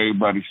while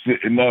everybody's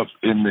sitting up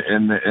in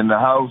the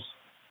house.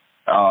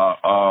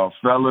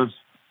 Fellas,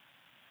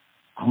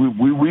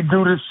 we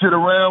do this shit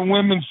around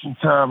women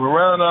sometimes,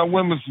 around our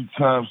women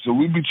sometimes, so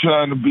we be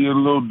trying to be a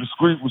little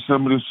discreet with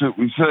some of the shit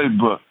we say,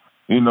 but,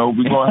 we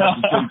gonna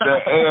have to take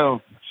that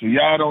L So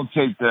y'all don't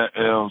take that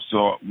L.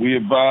 So we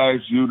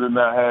advise you to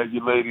not have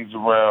your ladies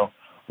around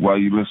while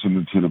you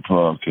listening to the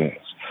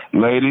podcast.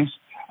 Ladies,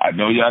 I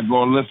know y'all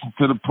gonna listen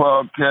to the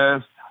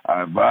podcast.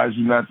 I advise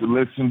you not to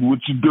listen to what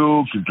you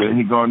do, because then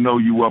he gonna know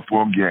you up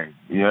on game.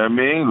 You know what I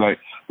mean? Like,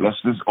 let's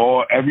just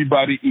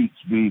everybody eats,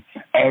 B.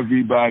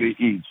 Everybody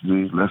eats,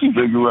 B. Let's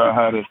figure out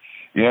how to,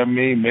 you know what I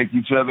mean, make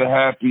each other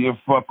happy and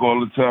fuck all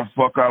the time.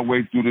 Fuck our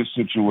way through this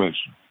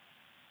situation.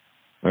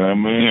 You know what I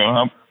mean? You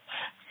know,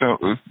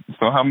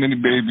 so how many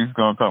babies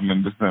gonna come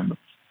in December?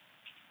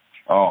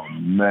 Oh,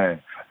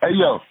 man. Hey,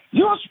 yo,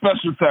 you're a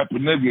special type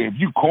of nigga if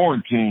you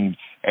quarantined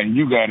and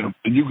you got a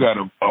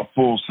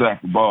full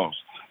sack of balls.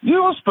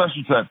 You're a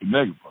special type of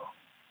nigga, bro.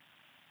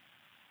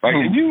 Like,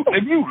 if you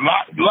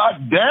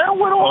locked down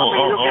with all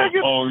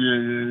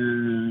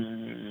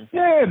niggas.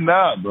 Yeah,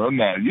 nah, bro,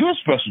 nah. You're a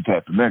special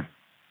type of nigga.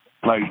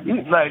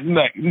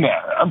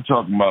 Nah. I'm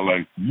talking about,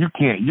 like, you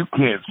can't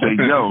say,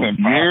 yo, it's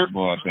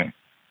impossible, I think.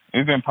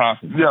 It's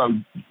impossible. Yo,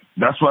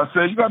 that's why I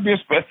said you gotta be a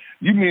special.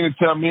 You mean to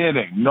tell me it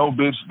ain't no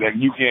bitch that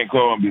you can't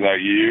call and be like,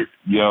 yeah,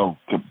 yo,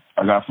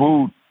 I got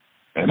food.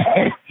 And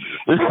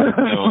it's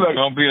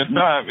gonna be a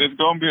time. It's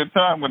gonna be a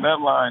time when that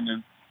line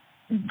is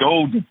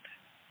golden.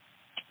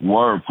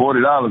 Word,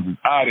 $40 is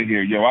out of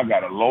here, yo. I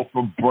got a loaf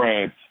of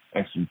bread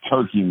and some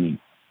turkey meat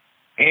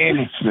and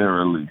a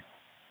Sara Lee.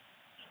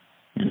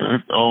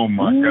 Oh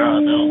my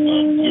God, that was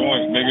a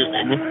joint,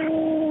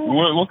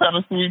 nigga. What kind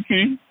of sweet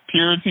tea?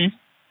 Purity.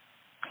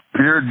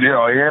 Pure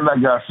deal, and I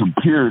got some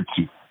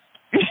Purity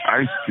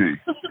iced tea.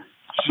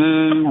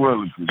 Gee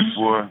willikers,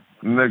 boy.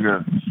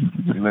 Nigga.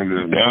 I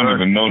don't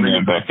even know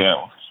nothing about that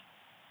one.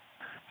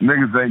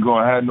 Niggas ain't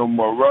gonna have no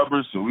more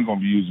rubbers, so we gonna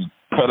be using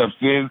cut up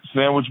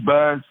sandwich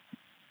bags.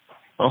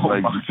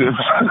 Like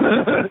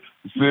the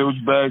sandwich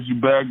bags you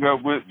bag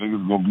up with,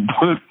 niggas gonna be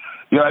put.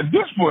 Yeah, at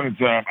this point in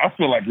time, I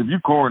feel like if you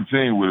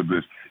quarantine with a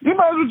bitch, you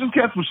might as well just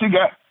catch what she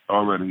got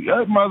already.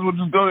 You might as well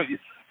just go.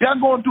 Y'all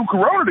going through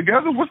Corona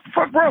together. What's the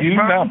fuck wrong? You're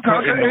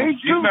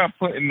not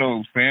putting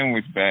those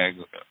sandwich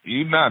bags.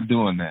 You're not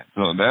doing that.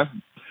 So that's.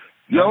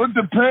 Yo, it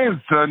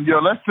depends, son.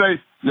 Let's say.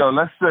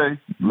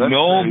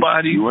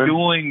 Nobody's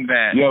doing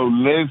that. Yo,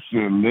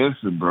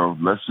 listen, bro.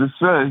 Let's just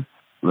say,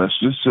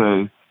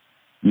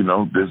 you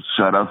know,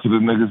 shout out to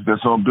the niggas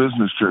that's on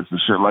business trips and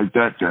shit like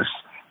that. That's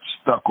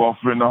stuck off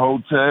in the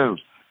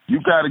hotels. You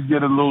got to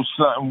get a little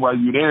something while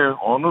you're there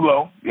on the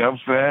low. You know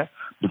what I'm saying?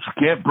 But you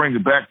can't bring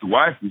it back to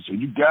wifey, so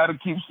you got to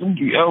keep some.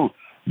 Yo,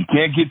 you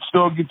can't get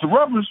the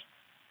rubbers.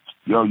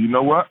 Yo, you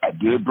know what? I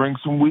did bring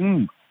some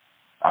weed.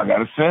 I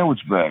got a sandwich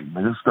bag.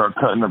 Nigga, start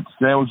cutting up the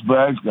sandwich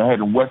bags. Go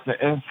ahead and wet the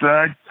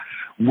inside,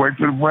 wrap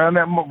it around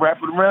that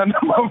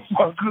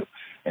motherfucker,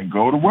 and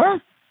go to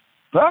work.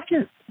 Fuck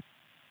it.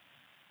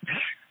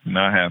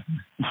 Not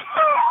happening.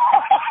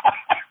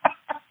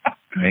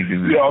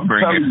 Niggas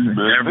bringing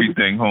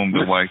everything home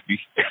to wifey.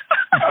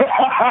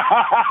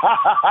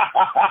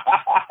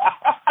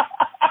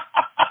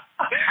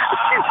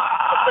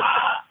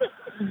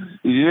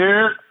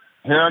 Yeah,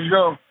 here I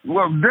go.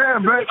 Well,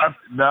 damn, babe.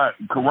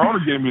 Corona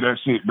gave me that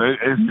shit, babe.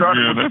 It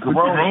started with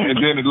Corona, and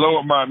then it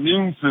lowered my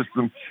immune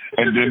system,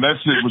 and then that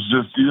shit was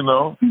just, you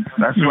know,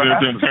 that's what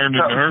then turned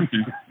into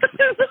herpes.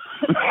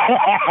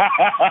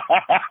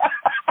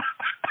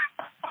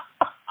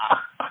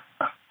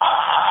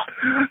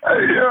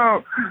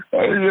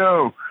 Hey,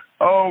 yo.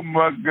 Oh,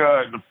 my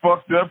God. The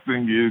fucked up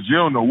thing is you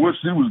don't know what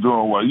she was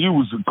doing while you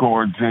was in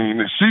quarantine,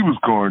 and she was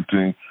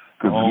quarantined,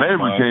 because the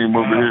neighbor came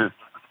over here.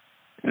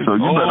 So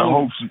you better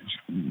hope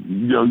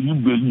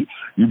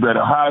you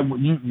better hide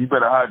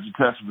your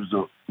test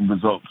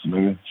results,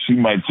 nigga. She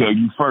might tell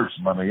you first,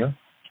 my nigga.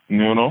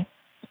 You know?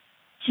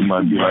 She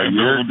might be like,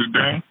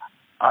 yeah,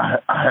 I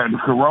had the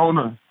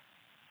Corona,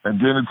 and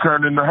then it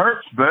turned into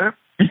herpes, babe.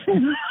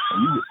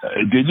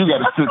 And then you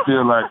got to sit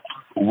there like,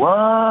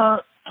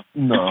 what?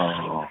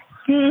 No.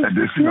 And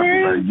then she got to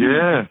be like,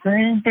 yeah.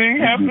 Same thing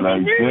happened to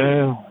me.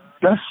 Yeah,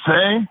 that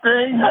same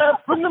thing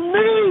happened to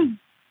me.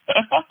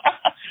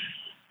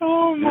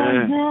 Oh, my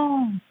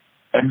God.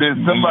 And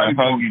then somebody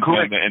gonna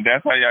click. And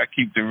that's how y'all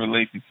keep the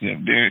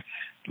relationship.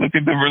 Look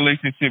at the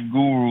relationship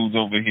gurus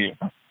over here.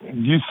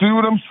 You see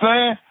what I'm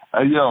saying?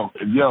 Yo,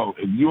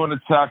 if you in a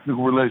toxic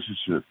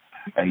relationship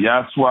and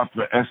y'all swap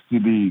for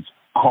STDs,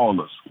 call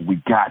us. We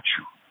got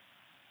you.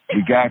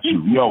 We got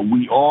you. Yo,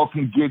 we all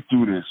can get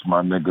through this,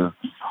 my nigga.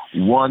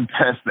 One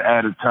test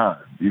at a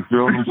time. You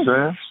feel what I'm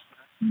saying?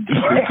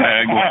 That's the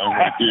tagline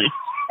right there.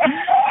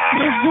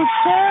 That's the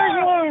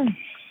tagline.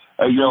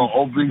 Hey, yo,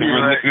 over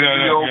here at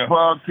the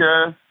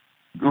podcast.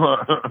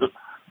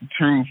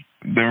 Truth,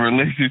 the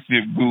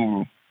relationship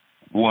guru.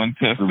 One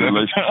test at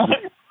a time.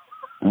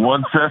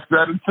 One test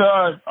at a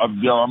time.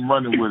 I'm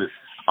running with it.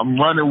 I'm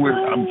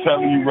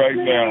telling you right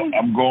now,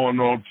 I'm going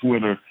on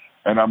Twitter,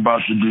 and I'm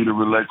about to be the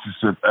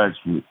relationship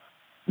expert.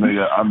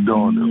 Nigga, I'm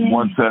doing it.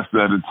 One test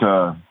at a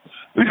time.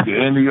 It's the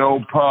Any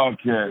Old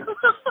Podcast,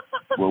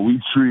 where we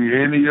treat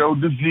any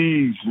old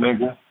disease,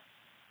 nigga.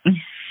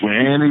 With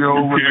any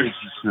old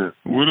relationship.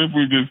 What if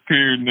we just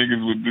paired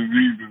niggas with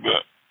diseases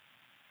up?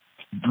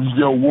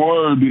 Yo,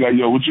 word be like,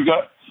 yo, what you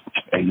got?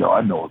 Hey, yo,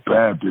 I know a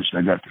bad bitch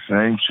that got the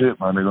same shit,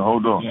 my nigga.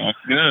 Hold on. Yeah,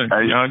 good.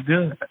 Hey, Y'all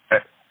good.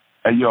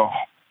 Hey, yo,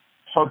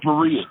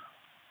 Herperia.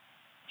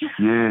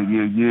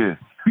 Yeah.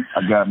 I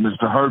got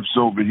Mr. Herps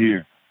over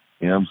here.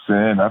 You know what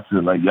I'm saying? I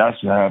feel like y'all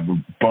should have a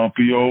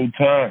bumpy old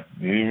time.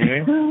 You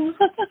know what I mean?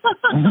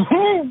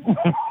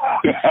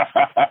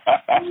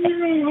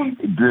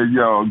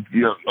 yo,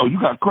 oh, you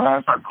got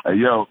crabs? Hey,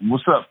 yo,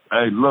 what's up?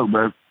 Hey, look,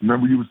 man,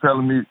 remember you was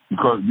telling me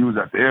because you was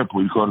at the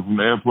airport. You called it from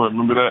the airport.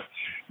 Remember that?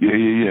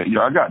 Yeah.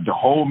 Yo, I got the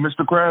whole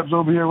Mr. Krabs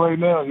over here right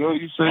now. Yo,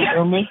 you say, you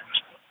know what I mean?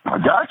 I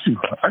got you.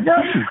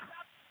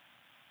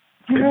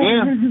 And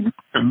then,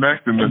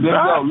 Connecting the yo,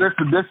 dots.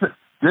 listen,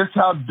 this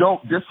how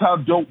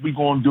dope we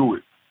gonna do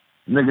it.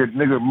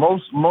 Nigga,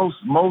 most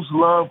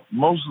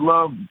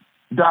love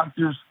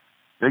doctors,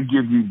 they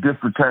give you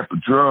different type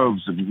of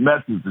drugs and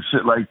methods and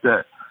shit like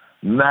that.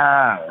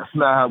 Nah, that's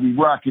not how we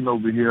rocking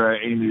over here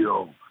at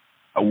ANEO.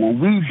 What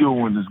we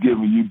doing is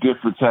giving you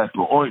different type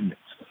of ointments.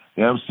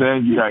 You know what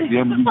I'm saying? You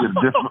get a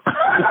different.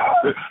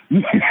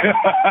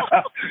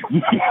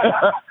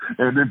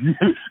 And if you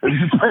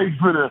pay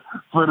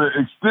for the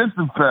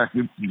extensive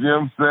package, you know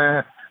what I'm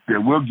saying?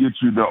 Then we'll get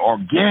you the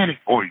organic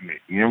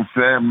ointment. You know what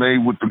I'm saying?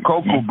 Made with the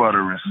cocoa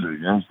butter and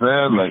shit. You know what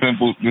I'm saying? Like The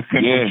simple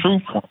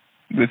truth one.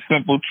 The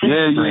simple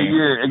truth.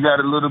 Yeah. It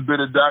got a little bit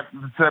of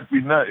Dr.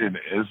 Tepe nut in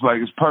it. It's like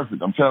it's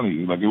perfect. I'm telling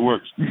you, like it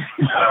works.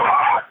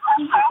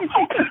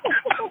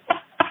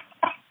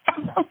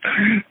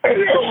 Hey,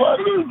 yo, why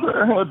does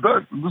that have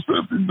Dr.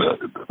 Tepe nut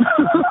in it?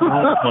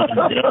 Oh my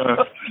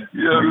God.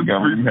 Yeah, this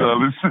freestyle,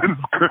 this shit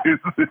is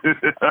crazy.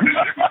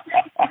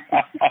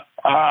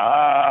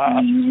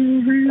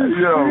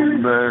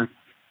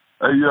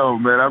 Hey, yo,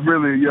 man.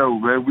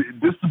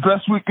 This the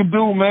best we can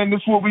do, man.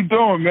 This what we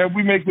doing, man.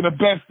 We making the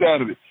best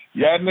out of it.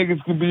 Y'all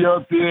niggas can be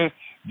out there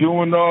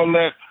doing all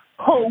that.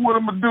 Oh, what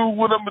I'm gonna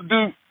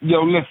do?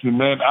 Yo, listen,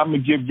 man. I'm gonna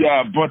give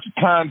y'all a bunch of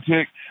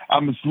content.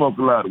 I'm gonna smoke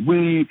a lot of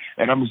weed,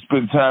 and I'm gonna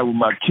spend time with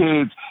my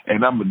kids,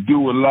 and I'm gonna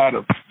do a lot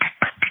of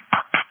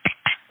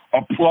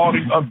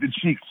applauding of the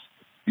cheeks.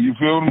 You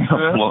feel what I'm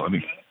saying?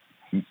 Applauding.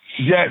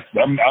 Yes,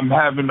 I'm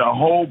having a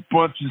whole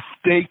bunch of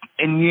steak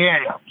and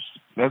yams.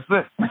 That's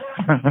it.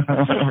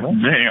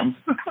 Damn.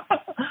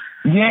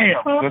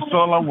 Yams. That's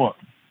all I want.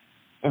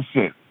 That's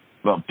it.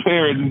 A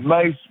pair of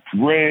nice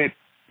red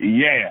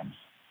yams.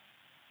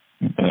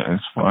 Yeah,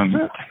 it's fun.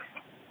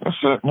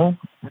 That's it, man.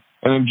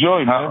 And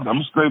enjoy, man. I'm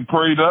gonna stay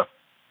prayed up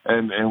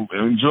and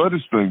enjoy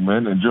this thing,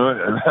 man. Enjoy it.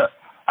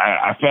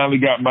 I finally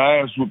got my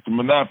ass whooped the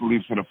Monopoly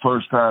for the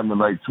first time in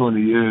like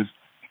 20 years.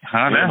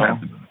 How that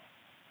happened?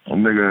 A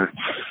nigga,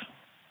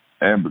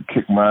 Amber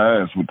kicked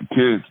my ass with the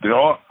kids.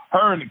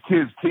 Her and the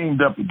kids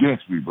teamed up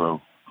against me, bro.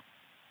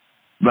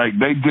 Like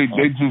they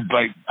just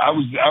like I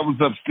was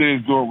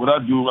upstairs doing what I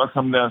do. I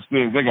come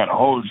downstairs, they got a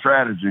whole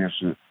strategy and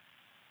shit.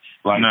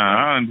 Like,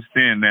 I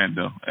understand that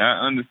though.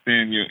 I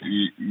understand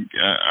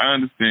I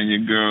understand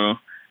your girl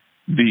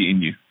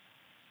beating you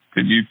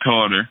because you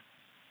taught her.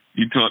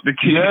 You taught the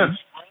kids. Yes,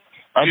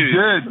 I did.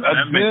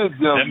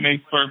 Yo, that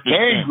makes perfect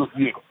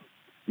sense.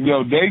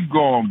 Yo, they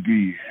gonna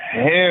be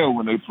hell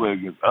when they play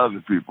against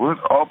other people.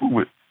 It's over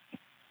with.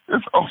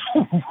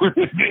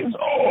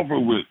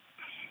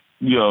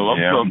 Yo, I'm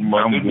talking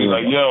about. They be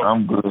like, yo,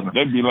 I'm good.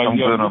 They be like, I'm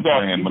yo, good on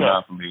playing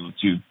Monopoly with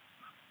you.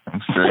 I'm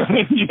straight.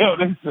 Yo,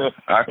 they said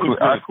I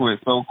quit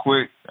so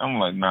quick. I'm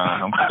like,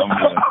 nah, I'm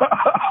good.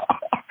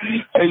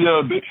 Hey,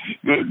 yo, the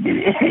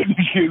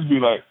kids be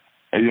like,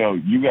 hey, yo,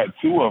 you got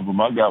two of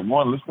them. I got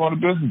one. Let's go on a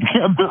business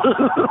together.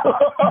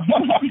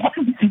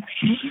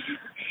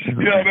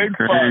 Yo, they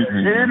find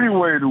any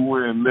way to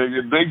win,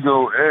 nigga. They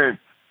go, hey,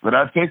 but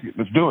I take it.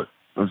 Let's do it.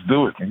 Let's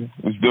do it.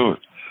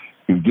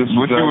 This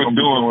what you were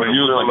doing when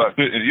you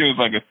was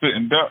like a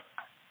sitting duck.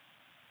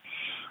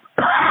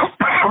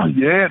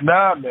 Yeah,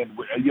 nah, man.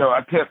 Yo,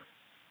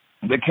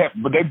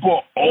 but they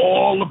bought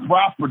all the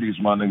properties,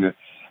 my nigga.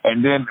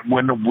 And then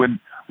when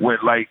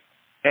like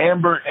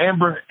Amber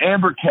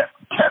kept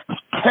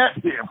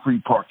getting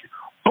free parking.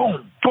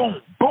 Boom,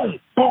 boom, boom,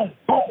 boom,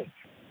 boom.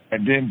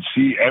 And then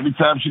every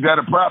time she got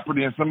a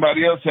property and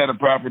somebody else had a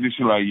property,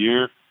 she like,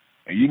 yeah.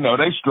 And you know,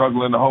 they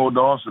struggling to hold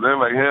on, so they're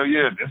like, hell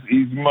yeah, that's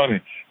easy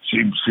money.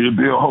 She'll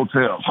build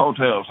hotels.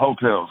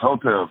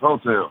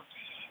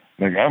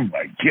 Nigga, I'm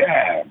like,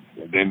 yeah.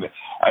 And then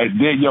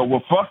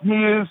what fucked me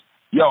is,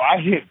 I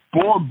hit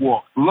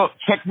Boardwalk. Look,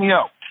 check me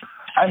out.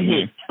 I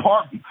hit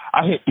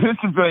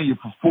Pennsylvania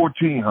for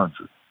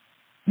 $1,400.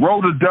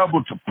 Rode a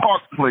double to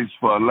Park Place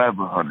for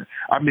 $1,100.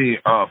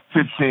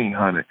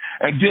 $1,500.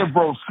 And then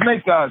rode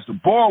Snake Eyes to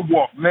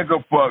Boardwalk,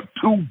 nigga, for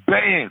 2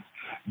 bands.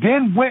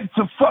 Then went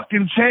to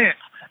fucking Chance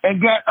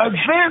and got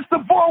advanced to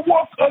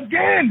Boardwalk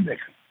again,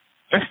 nigga.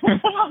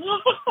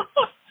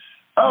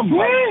 I'm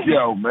like,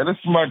 yo, man,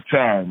 it's my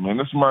time, man.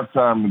 It's my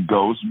time to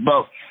go.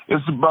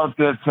 It's about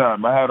that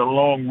time. I had a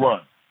long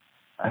run.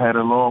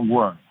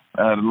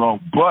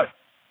 But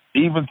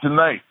even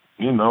tonight,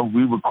 you know,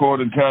 we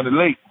recording kind of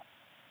late.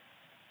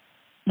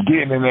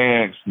 Getting in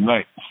their ass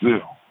tonight,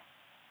 still.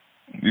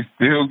 You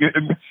still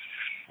getting?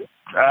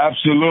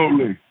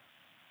 Absolutely.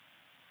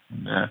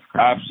 That's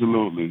crazy.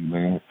 Absolutely,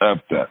 man. F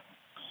that.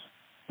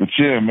 But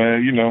yeah,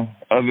 man, you know,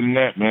 other than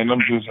that, man,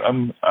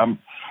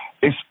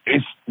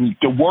 it's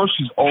the worst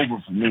is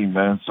over for me,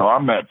 man. So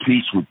I'm at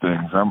peace with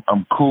things.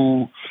 I'm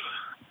cool.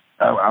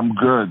 I'm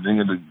good.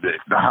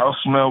 The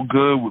house smell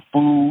good with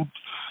food.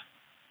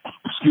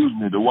 Excuse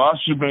me. The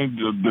washer been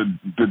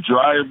the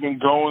dryer been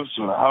going,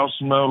 so the house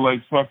smell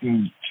like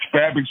fucking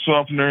fabric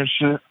softener and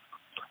shit.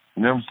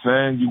 You know what I'm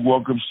saying? You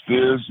walk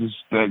upstairs, it's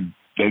that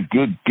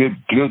good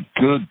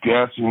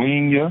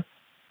gasoline, yeah.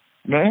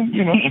 Man,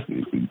 you know.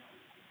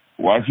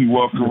 Wifey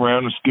walking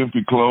around in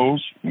skimpy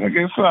clothes.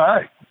 Nigga, it's all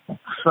right.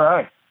 It's all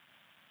right.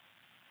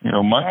 You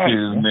know, my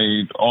kids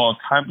made all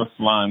type of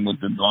slime with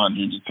the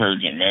laundry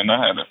detergent, man.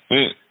 I had a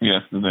fit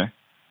yesterday.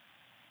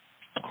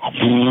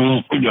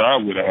 Yeah, I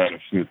would have had a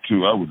fit,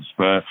 too. I would have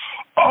spat.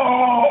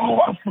 Oh,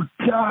 I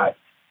forgot.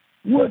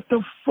 What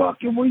the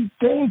fuck are we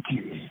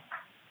thinking?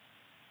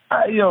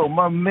 Yo,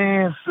 my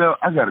man sell...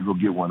 I got to go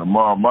get one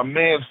tomorrow. My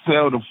man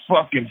sell the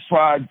fucking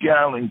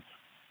 5-gallon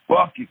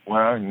bucket. Well,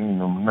 I ain't even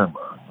remember.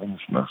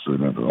 Let's not say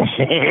that though.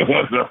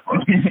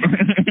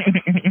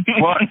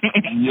 But,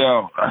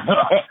 yo,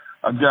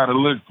 I got a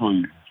lick for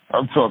you.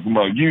 I'm talking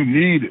about you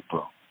need it,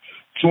 bro.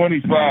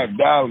 $25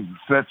 to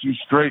set you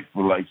straight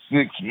for like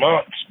 6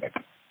 months,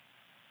 nigga.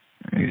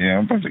 Yeah,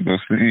 I'm about to go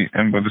see.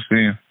 I'm about to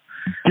see him.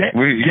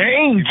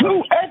 Game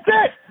too at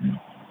that.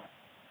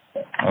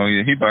 Oh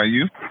yeah, he by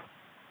you?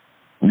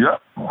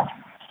 Yep.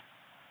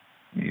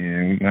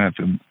 Yeah, we're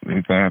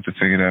gonna have to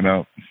figure that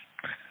out.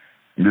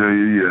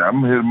 Yeah.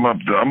 I'm gonna hit him up.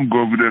 I'm gonna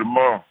go over there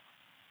tomorrow.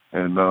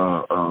 And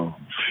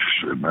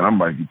shit, man, I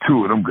might get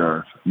 2 of them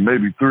guys,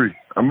 maybe 3.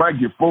 I might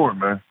get 4,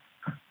 man.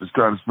 Just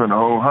try to spend a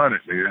whole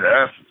 100, nigga,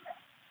 after.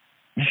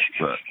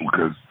 But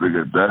because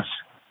nigga, that's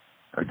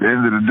at the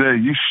end of the day,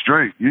 you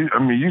straight. You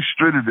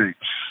straight today,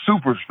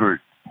 super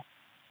straight.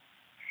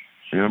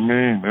 You know what I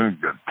mean? Then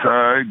got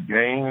tied,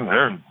 game,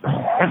 everything.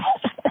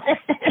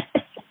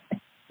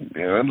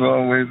 Yeah, there's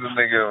always a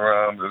nigga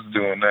around that's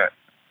doing that.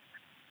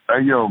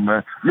 Hey, yo,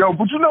 man. Yo,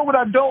 but you know what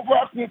I don't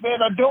rock with,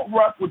 man? I don't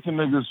rock with the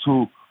niggas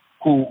who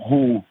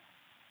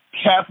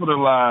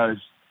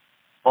capitalize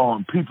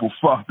on people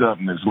fucked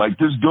upness. Like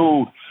this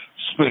dude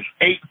spent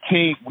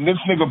when this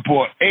nigga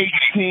bought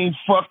 18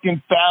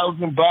 fucking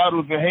thousand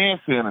bottles of hand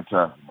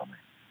sanitizer, my man.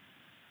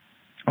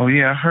 Oh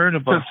yeah, I heard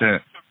about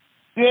that.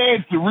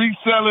 Yeah, to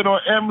resell it on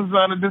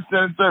Amazon and this,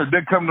 that, and third.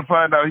 Then come to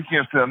find out he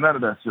can't sell none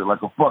of that shit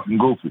like a fucking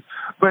goofy.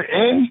 But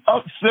and he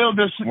upsell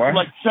that shit for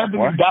like $70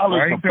 a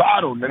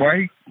bottle,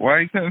 nigga.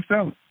 Why he couldn't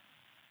sell it?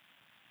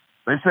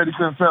 They said he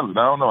couldn't sell it.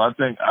 I don't know. I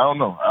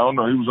don't know.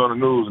 He was on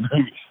the news and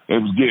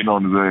they was getting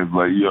on his ass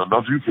like, yo,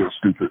 don't you feel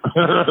stupid?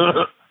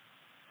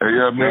 Hey,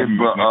 yeah, man,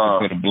 but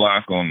put a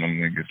block on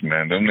them niggas,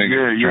 man. Them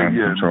niggas trying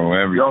to control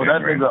everything. Yo,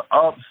 that nigga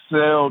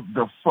upsell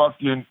the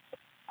fucking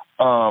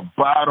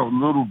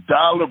little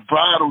dollar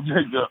bottle,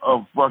 nigga,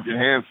 of fucking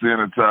hand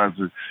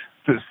sanitizer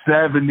to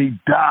 $70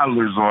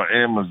 on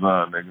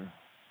Amazon, nigga.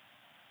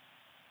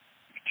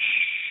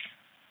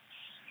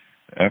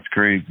 That's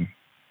crazy.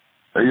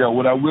 Hey, yo,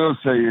 what I will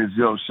say is,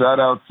 yo, shout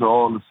out to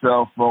all the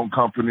cell phone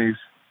companies,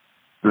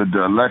 the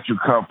electric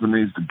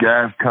companies, the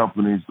gas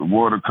companies, the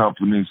water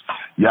companies.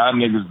 Y'all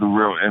niggas the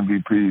real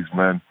MVPs,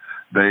 man.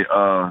 They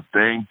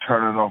ain't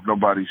turning off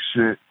nobody's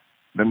shit.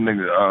 Them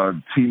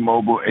niggas,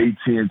 T-Mobile,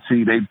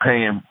 AT&T, they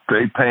paying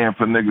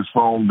for niggas'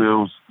 phone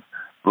bills.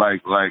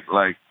 Like,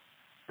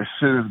 this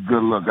shit is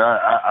good look.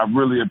 I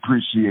really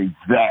appreciate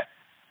that.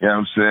 You know what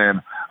I'm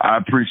saying? I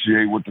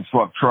appreciate what the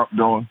fuck Trump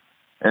doing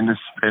in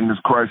this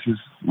crisis.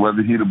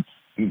 Whether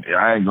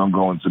I ain't gonna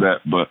go into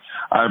that, but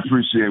I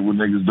appreciate what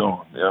niggas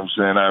doing. You know what I'm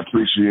saying? I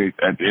appreciate,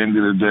 at the end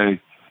of the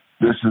day,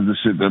 this is the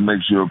shit that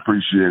makes you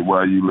appreciate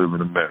why you live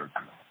in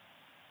America.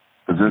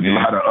 Because there's a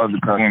lot of other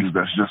countries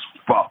that's just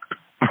fucked.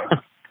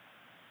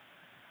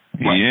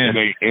 Yeah.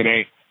 It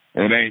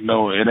ain't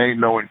no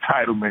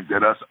entitlement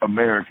that us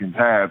Americans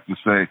have to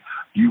say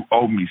you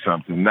owe me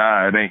something.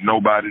 Nah, it ain't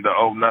nobody to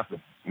owe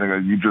nothing.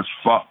 Nigga, you just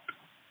fucked.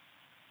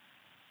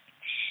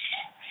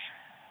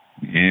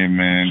 Yeah,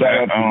 man.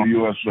 Shout out to the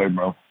USA,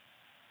 bro.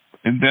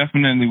 It's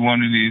definitely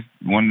one of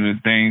the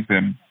things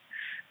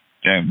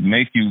that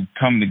make you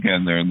come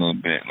together a little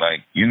bit.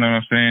 Like, you know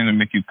what I'm saying? To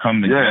make you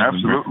come together. Yeah,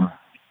 absolutely.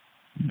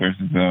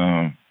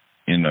 Versus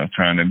you know,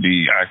 trying to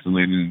be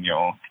isolated in your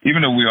own.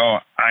 Even though we're all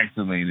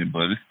isolated,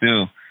 but it's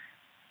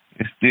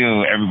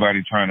still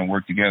everybody trying to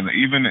work together.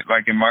 Even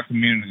like in my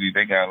community,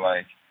 they got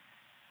like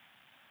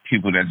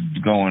people that's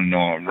going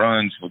on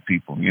runs for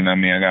people. You know what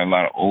I mean? I got a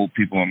lot of old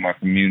people in my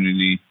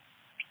community,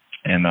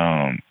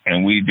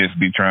 and we just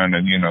be trying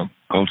to, you know,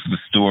 go to the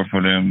store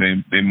for them.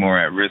 They more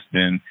at risk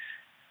than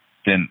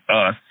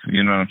us.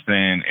 You know what I'm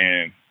saying?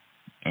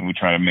 And we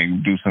try to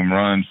do some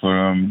runs for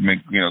them,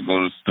 go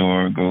to the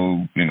store,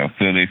 go,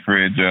 fill their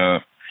fridge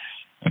up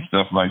and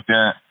stuff like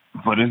that.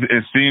 But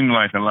it seemed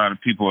like a lot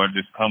of people are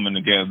just coming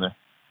together,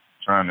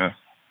 trying to,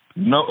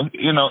 it's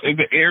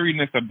the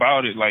airiness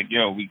about it. Like,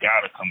 yo, we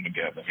gotta come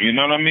together. You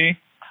know what I mean?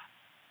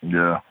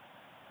 Yeah.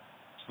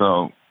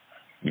 So,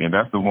 yeah,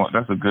 that's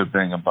a good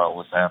thing about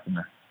what's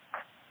happening.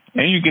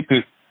 you get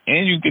to.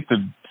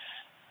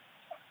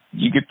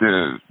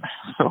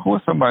 So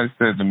what somebody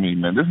said to me,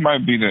 man, this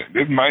might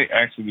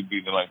actually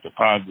be the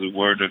positive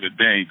word of the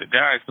day. The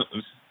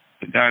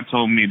guy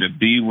told me to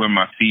be where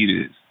my feet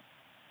is.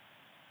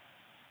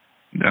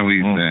 That's what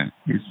he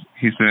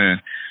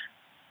said.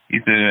 He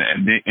said,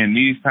 in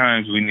these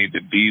times we need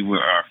to be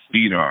where our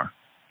feet are.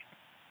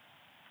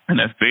 And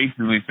that's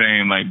basically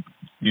saying,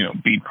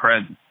 be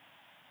present.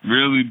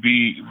 Really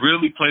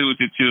play with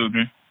your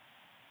children.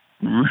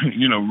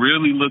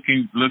 Really look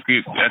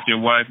at your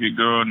wife, your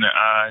girl in the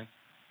eyes.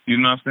 You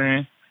know what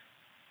I'm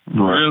saying?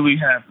 Right. Really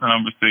have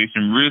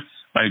conversation.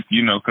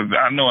 Because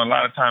I know a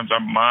lot of times our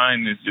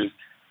mind is just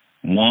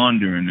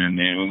wandering, and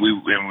then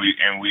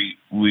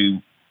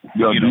we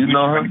Yo, do you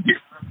know her?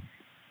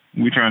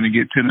 We're trying to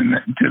get to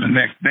the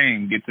next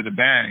thing, get to the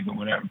bag or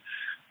whatever.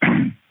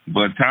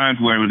 But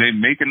times where they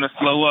making us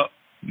slow up,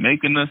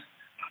 making us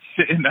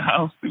sit in the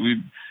house.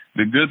 The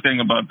good thing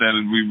about that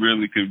is we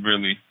really could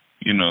build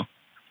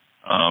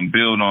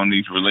on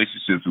these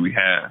relationships we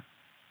have.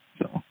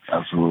 So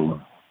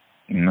absolutely,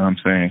 you know what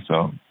I'm saying.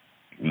 So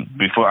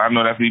I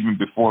know that's even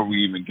before we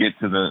even get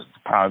to the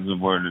positive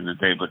word of the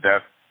day. But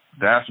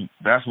that's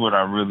what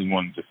I really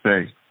wanted to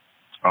say.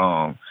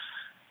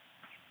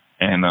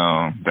 And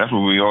that's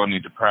what we all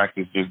need to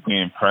practice, just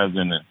being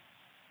present and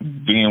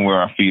being where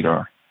our feet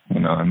are. You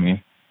know what I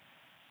mean?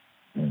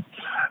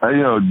 Hey,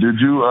 yo, do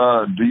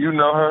you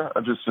know her?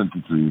 I just sent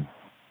it to you.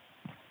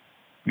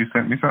 You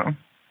sent me something?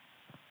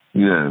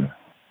 Yeah.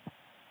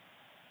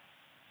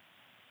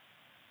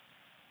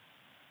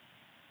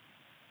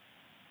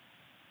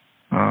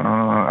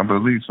 I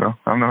believe so.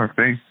 I know her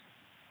face.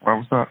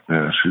 What's up?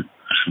 Yeah, she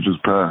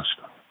just passed.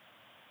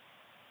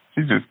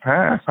 She just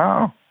passed?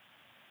 How?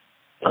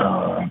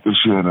 I think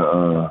she had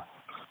a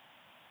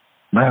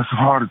massive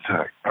heart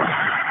attack.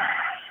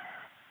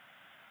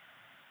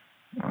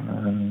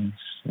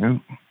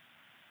 Shoot.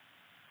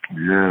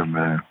 Yeah,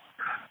 man.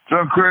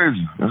 It's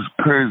crazy. That's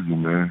crazy,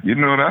 man. You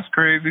know, that's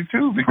crazy,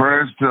 too.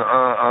 Prayers to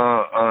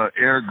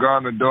Eric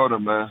Garner's daughter,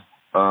 man.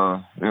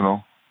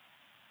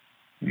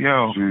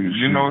 Yo,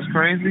 you know what's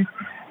crazy?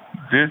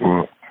 This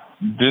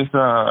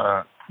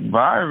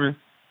virus,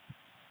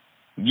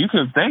 you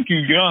could think you're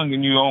young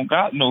and you don't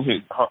got no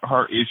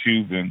heart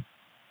issues, and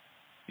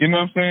you know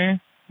what I'm saying?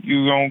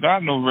 You don't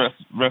got no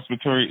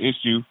respiratory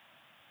issue,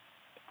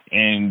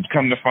 and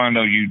come to find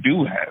out you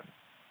do have it.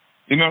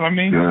 You know what I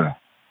mean? Yeah.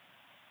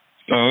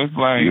 So it's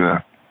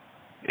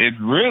it's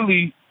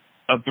really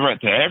a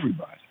threat to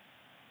everybody,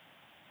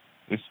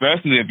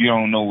 especially if you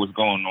don't know what's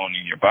going on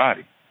in your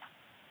body.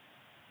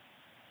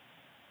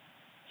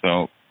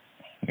 So,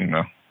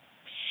 everybody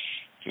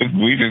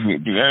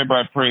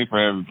pray for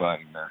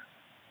everybody now.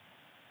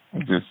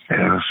 That's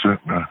it,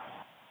 man.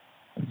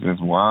 It's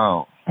just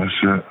wild.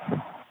 That's it.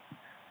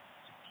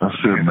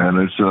 That's it, man.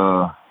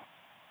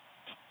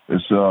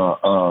 It's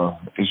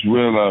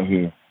real out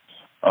here.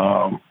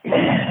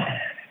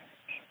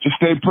 Just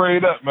stay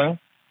prayed up, man,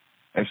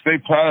 and stay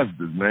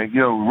positive, man.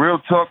 Yo, real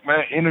talk,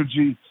 man.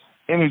 Energy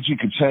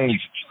can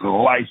change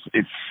life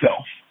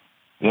itself.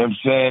 You know what I'm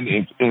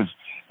saying?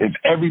 If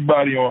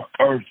everybody on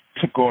Earth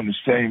took on the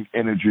same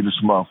energy,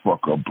 this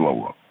motherfucker will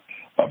blow up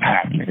of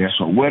happiness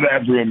or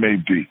whatever it may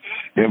be.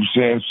 You know what I'm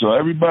saying? So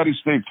everybody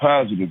stay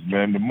positive,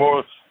 man.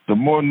 The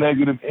more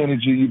negative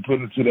energy you put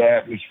into the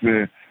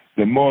atmosphere,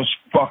 the more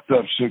fucked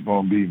up shit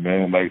gonna be,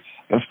 man.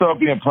 Let's start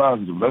being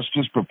positive. Let's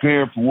just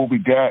prepare for what we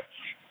got.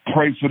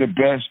 Pray for the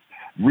best.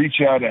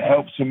 Reach out and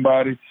help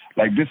somebody.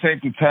 This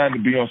ain't the time to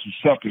be on some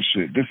sucker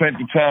shit. This ain't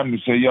the time to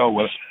say, yo,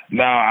 man.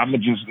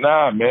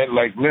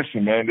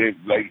 Listen, man.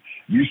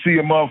 You see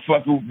a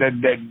motherfucker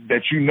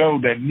that you know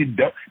that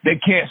they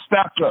can't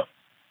stop up.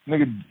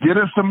 Nigga, get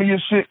us some of your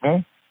shit,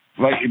 man.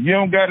 If you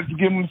don't got it to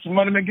give them some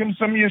money, man, give them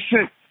some of your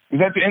shit.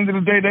 Because at the end of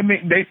the day, they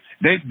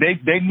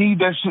need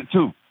that shit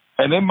too.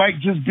 And it might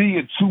just be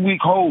a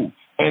 2-week hold.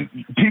 And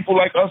people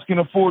like us can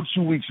afford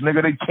 2 weeks,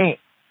 nigga. They can't.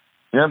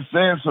 You know what I'm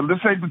saying? So this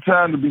ain't the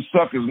time to be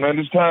suckers,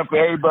 man. It's time for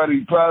everybody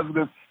to be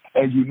positive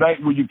and unite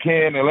where you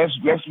can. And let's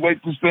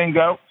wait this thing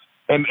out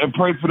and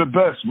pray for the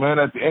best, man.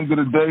 At the end of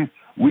the day,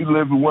 we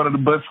live in one of the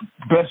best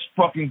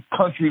fucking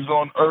countries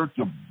on Earth.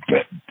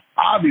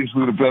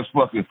 Obviously the best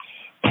fucking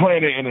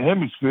planet in the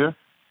hemisphere.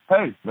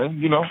 Hey,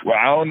 man,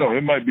 I don't know.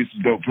 It might be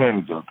some dope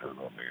planets out there,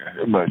 though,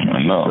 nigga. It might be.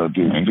 I know.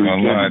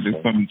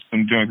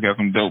 Some joints got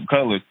some dope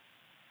colors.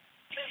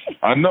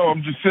 I know. I'm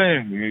just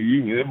saying,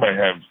 it might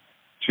have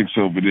chicks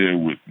over there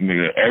with,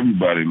 nigga,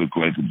 everybody look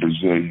like a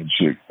Brazilian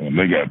chick. And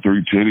they got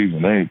 3 titties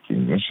and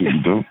everything. That shit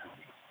is dope.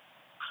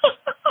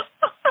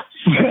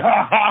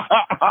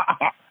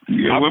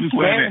 Yeah, what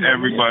planet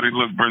everybody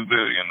look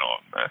Brazilian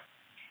on, man?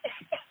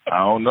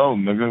 I don't know,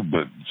 nigga,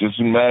 but just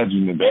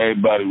imagine if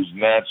everybody was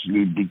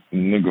naturally,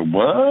 nigga,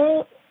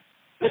 what?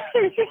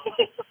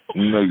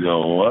 Nigga,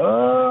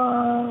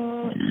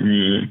 what?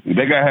 Yeah.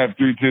 They gotta have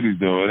 3 titties,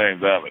 though. It ain't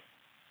valid.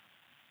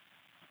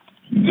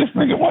 This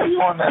nigga, why you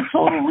on that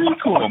Total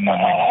Recall, man?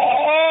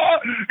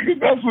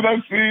 That's what I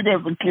seen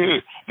as a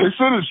kid. They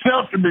should have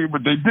sheltered me,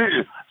 but they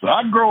didn't. So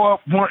I grow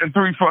up wanting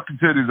 3 fucking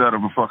titties out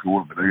of a fucking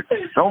woman.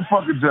 Don't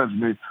fucking judge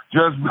me.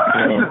 Judge me.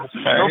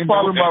 Don't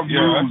follow my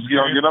rules,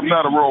 young. I'm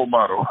not a role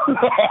model.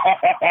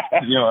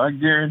 Yo, I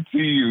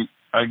guarantee you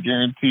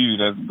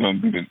that's gonna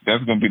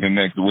be the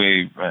next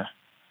wave, man.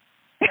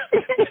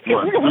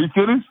 What, 3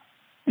 titties?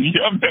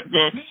 Yeah,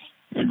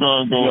 they're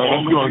gonna go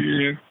over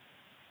here.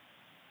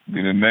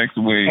 Be the next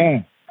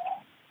wave.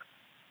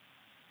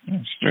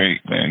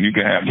 Straight, man. You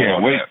can have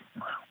more. Wait.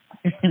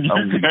 You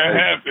can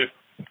have it.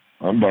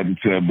 I'm about to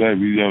tell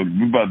baby, yo,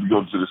 we about to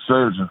go to the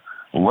surgeon.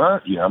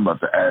 What? Yeah, I'm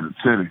about to add a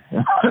titty.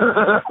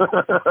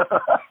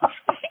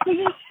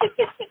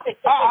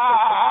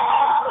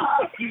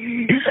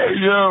 Hey,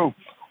 yo.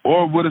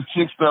 Or would a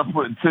chick start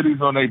putting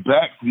titties on their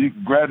back so you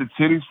can grab the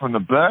titties from the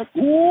back?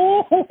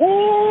 Ooh.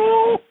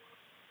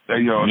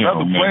 Hey, yo,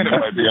 another planet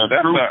might be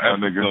that's our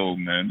episode,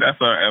 man.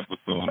 That's our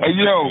episode. Hey,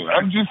 yo,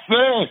 I'm just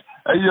saying.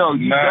 Hey, yo,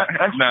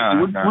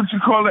 what you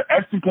call it?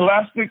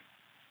 Extragalactic?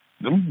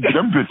 Them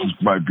bitches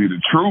might be the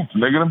truth,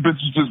 nigga. Them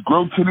bitches just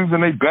grow titties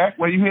in their back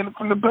while you hit it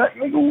from the back,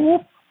 nigga.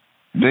 Whoop.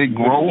 They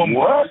grow them.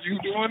 What? Are you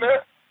doing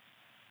that?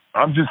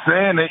 I'm just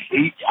saying,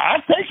 I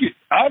take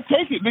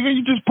it, nigga.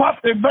 You just pop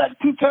their back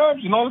 2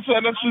 times, and all of a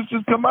sudden that shit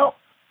just come out.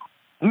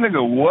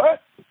 Nigga, what?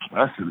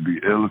 That should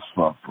be ill as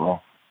fuck, bro.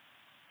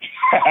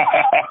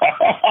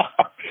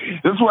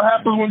 This is what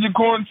happens when you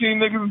quarantine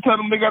niggas and tell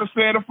them they gotta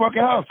stay in the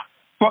fucking house.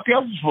 Fuck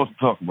else you supposed to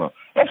talk about?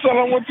 That's all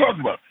I want to talk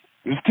about.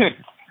 It's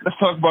titties. Let's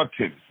talk about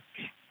titties.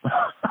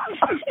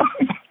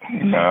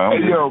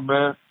 Hey, yo,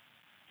 man.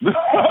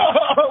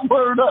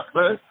 Word up,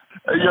 man.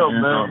 Hey, yo,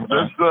 man.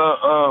 Let's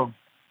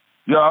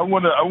I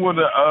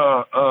wanna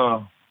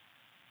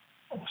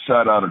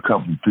shout out a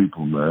couple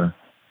people, man.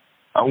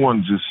 I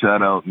want to just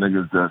shout out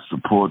niggas that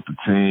support the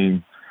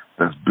team,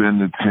 that's been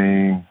the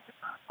team.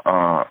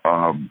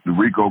 The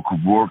Rico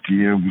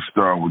Kevorkian, we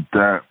starting with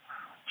that.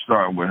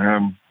 Starting with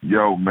him.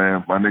 Yo,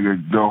 man, my nigga,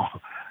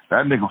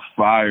 that nigga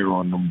fire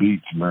on them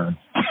beats, man.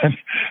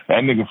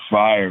 That nigga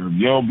fire. If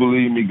you don't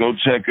believe me, go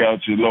check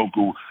out your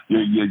local,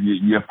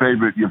 your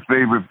favorite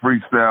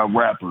freestyle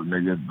rapper,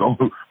 nigga.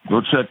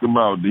 Go check him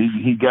out.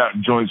 He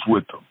got joints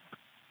with him.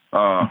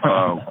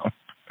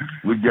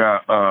 We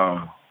got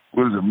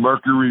what is it,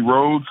 Mercury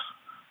Roads?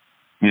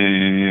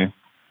 Yeah,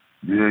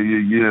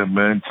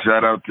 man.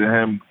 Shout out to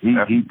him.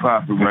 He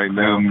popping right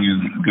now.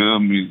 Good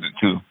music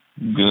too.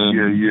 Good.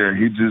 Yeah.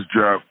 He just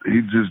dropped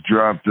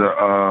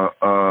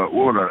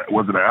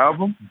was it an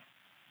album?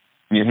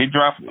 Yeah, he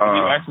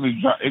actually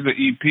dropped. It's an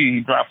EP.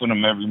 He dropping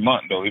them every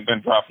month though. He's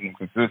been dropping them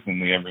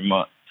consistently every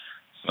month.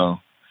 So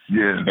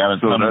yeah, he got a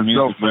ton of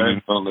music for you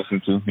to go listen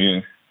to.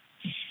 Yeah.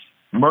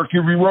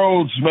 Mercury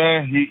Roads,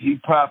 man. He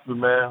popping,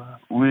 man.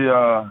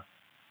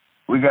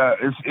 We got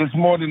it's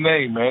more than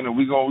name, man, and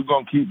we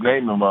gonna keep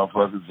naming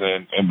motherfuckers.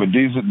 But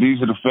these are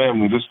the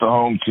family. This the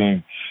home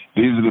team.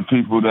 These are the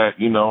people that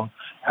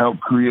help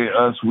create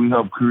us. We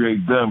help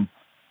create them.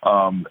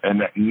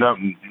 And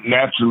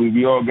naturally,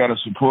 we all got to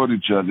support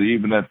each other,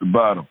 even at the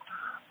bottom.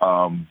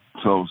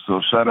 So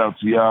shout out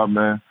to y'all,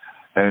 man.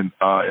 And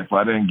if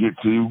I didn't get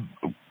to you,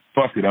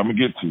 fuck it, I'm gonna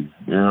get to you.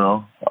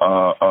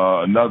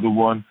 Another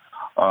one,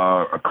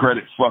 a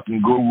credit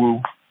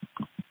guru.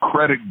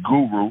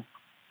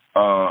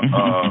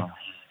 I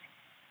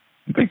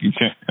think you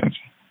changed.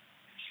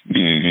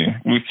 Yeah.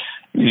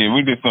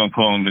 We just gonna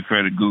call him the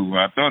credit guru.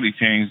 I thought he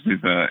changed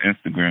his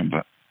Instagram,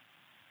 but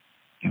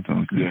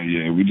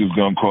yeah. We just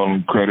gonna call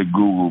him credit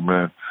guru,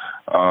 man.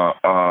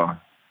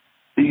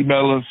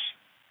 Email us,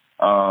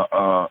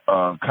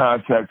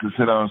 contact us,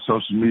 hit on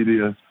social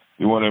media.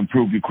 You want to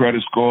improve your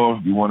credit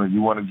score. You want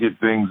to get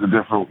things a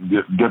different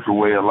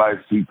way of life,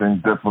 see things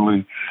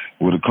differently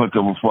with a click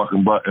of a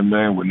fucking button,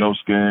 man. With no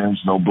scams,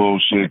 no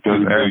bullshit.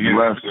 Everything.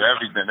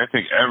 They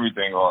take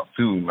everything off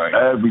too, like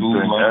everything.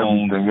 School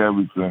loans and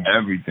everything.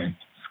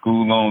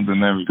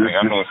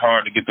 I know it's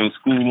hard to get those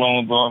school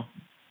loans off,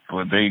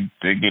 but they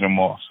get them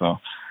off. So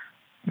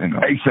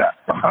ASAP.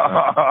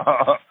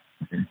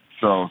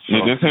 So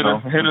just hit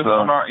us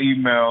on our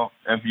email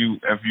if you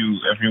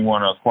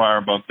want to inquire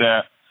about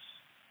that.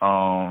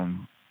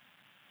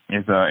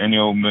 It's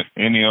NEO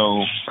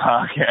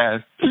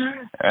podcast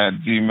at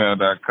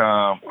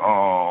gmail.com.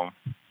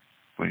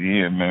 But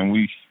yeah,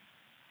 man,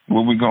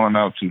 what we going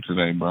out to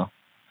today, bro?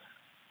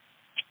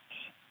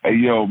 Hey,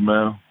 yo,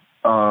 man.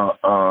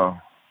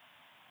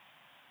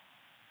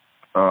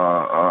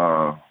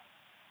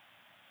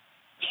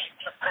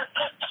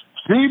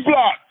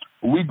 D-Block,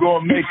 we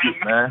gonna make it,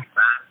 man.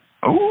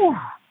 Ooh,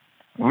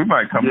 we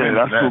might come in. Yeah,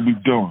 that's what we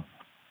doing.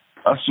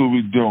 That's what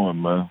we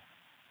doing, man.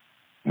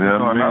 Yeah,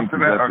 I mean, at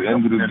the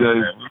end of the day,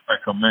 we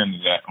might come into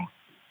that.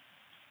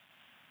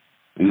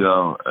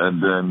 Yeah, and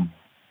then,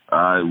 all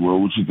right, well,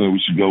 what you think we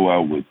should go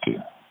out with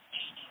here?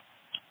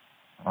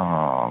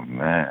 Oh,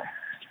 man.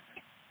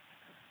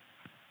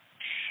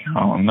 I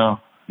don't know.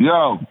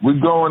 Yo, we're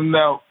going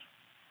out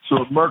to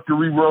a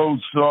Mercury Road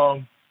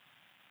song.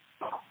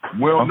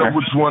 We don't know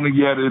which one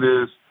yet it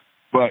is,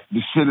 but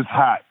the shit is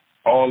hot.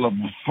 All of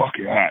them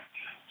fucking hot.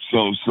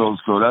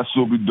 So that's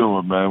what we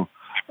doing, man.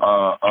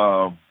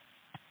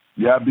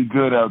 Y'all be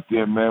good out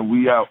there, man.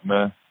 We out,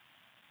 man.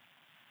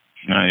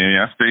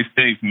 Yeah. Stay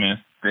safe,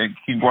 man.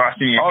 Keep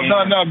washing your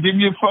hands. No.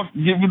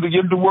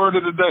 Give the word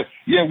of the day.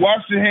 Yeah,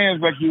 wash your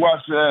hands like you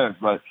wash your ass.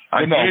 Like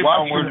I gave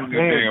my word of the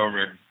day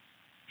already.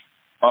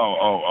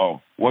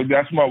 Oh. Well,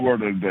 that's my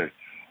word of the day.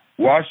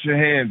 Wash your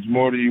hands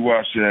more than you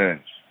wash your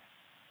ass.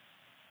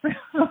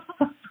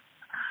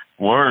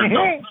 Word,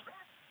 though.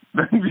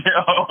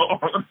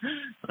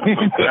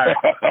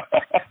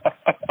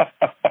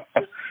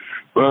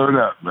 Word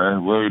up,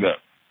 man. Word up.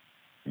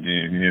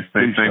 Yeah.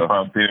 Stay safe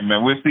out there,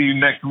 man. We'll see you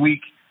next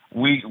week.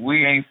 We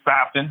ain't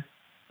stopping.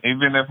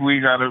 Even if we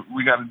gotta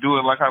do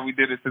it like how we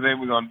did it today,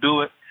 we're gonna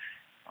do it.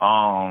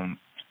 And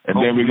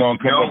then we're gonna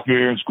come up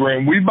here and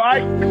scream, "We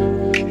bite!"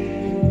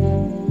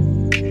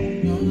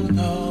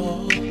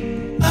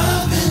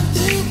 I've been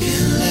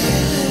thinking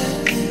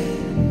lately,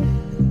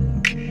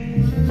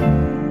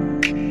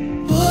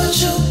 would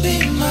you be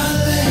my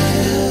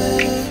lady?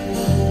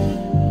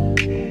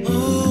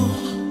 Ooh,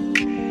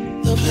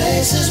 the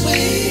places we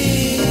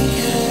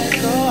can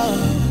go.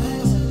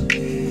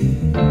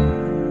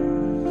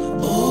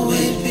 Oh,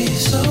 we'd be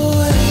so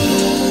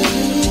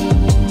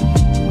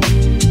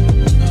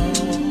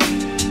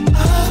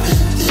I've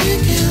been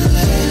thinking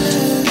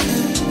lately,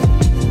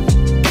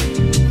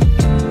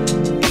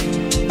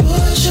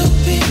 would you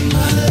be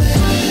my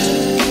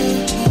lady?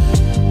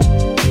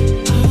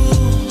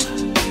 Ooh,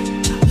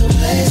 the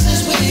places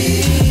we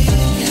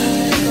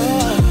can go.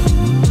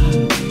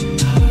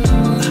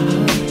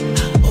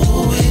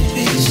 Oh, we'd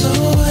be so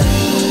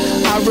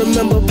I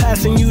remember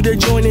passing you the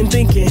joint and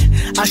thinking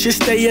I should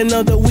stay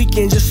another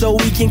weekend just so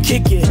we can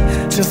kick it.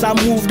 Since I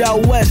moved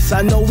out west,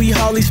 I know we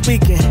hardly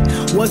speaking.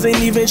 Wasn't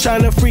even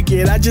trying to freak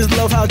it, I just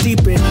love how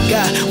deep it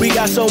got. We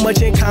got so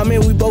much in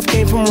common, we both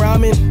came from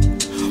rhyming.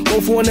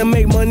 Both wanna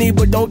make money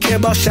but don't care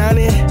about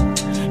shining.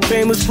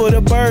 Famous for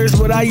the birds,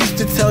 what I used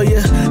to tell you.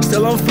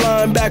 Still I'm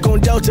flying back on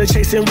Delta,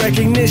 chasing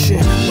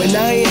recognition. When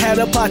I ain't had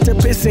a pot to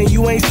piss in,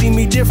 you ain't see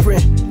me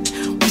different.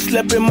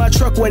 Slept in my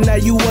truck one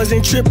night, you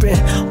wasn't tripping.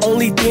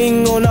 Only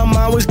thing on our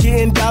mind was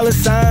getting dollar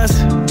signs.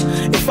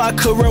 If I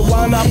could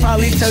rewind, I'd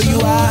probably tell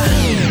you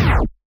I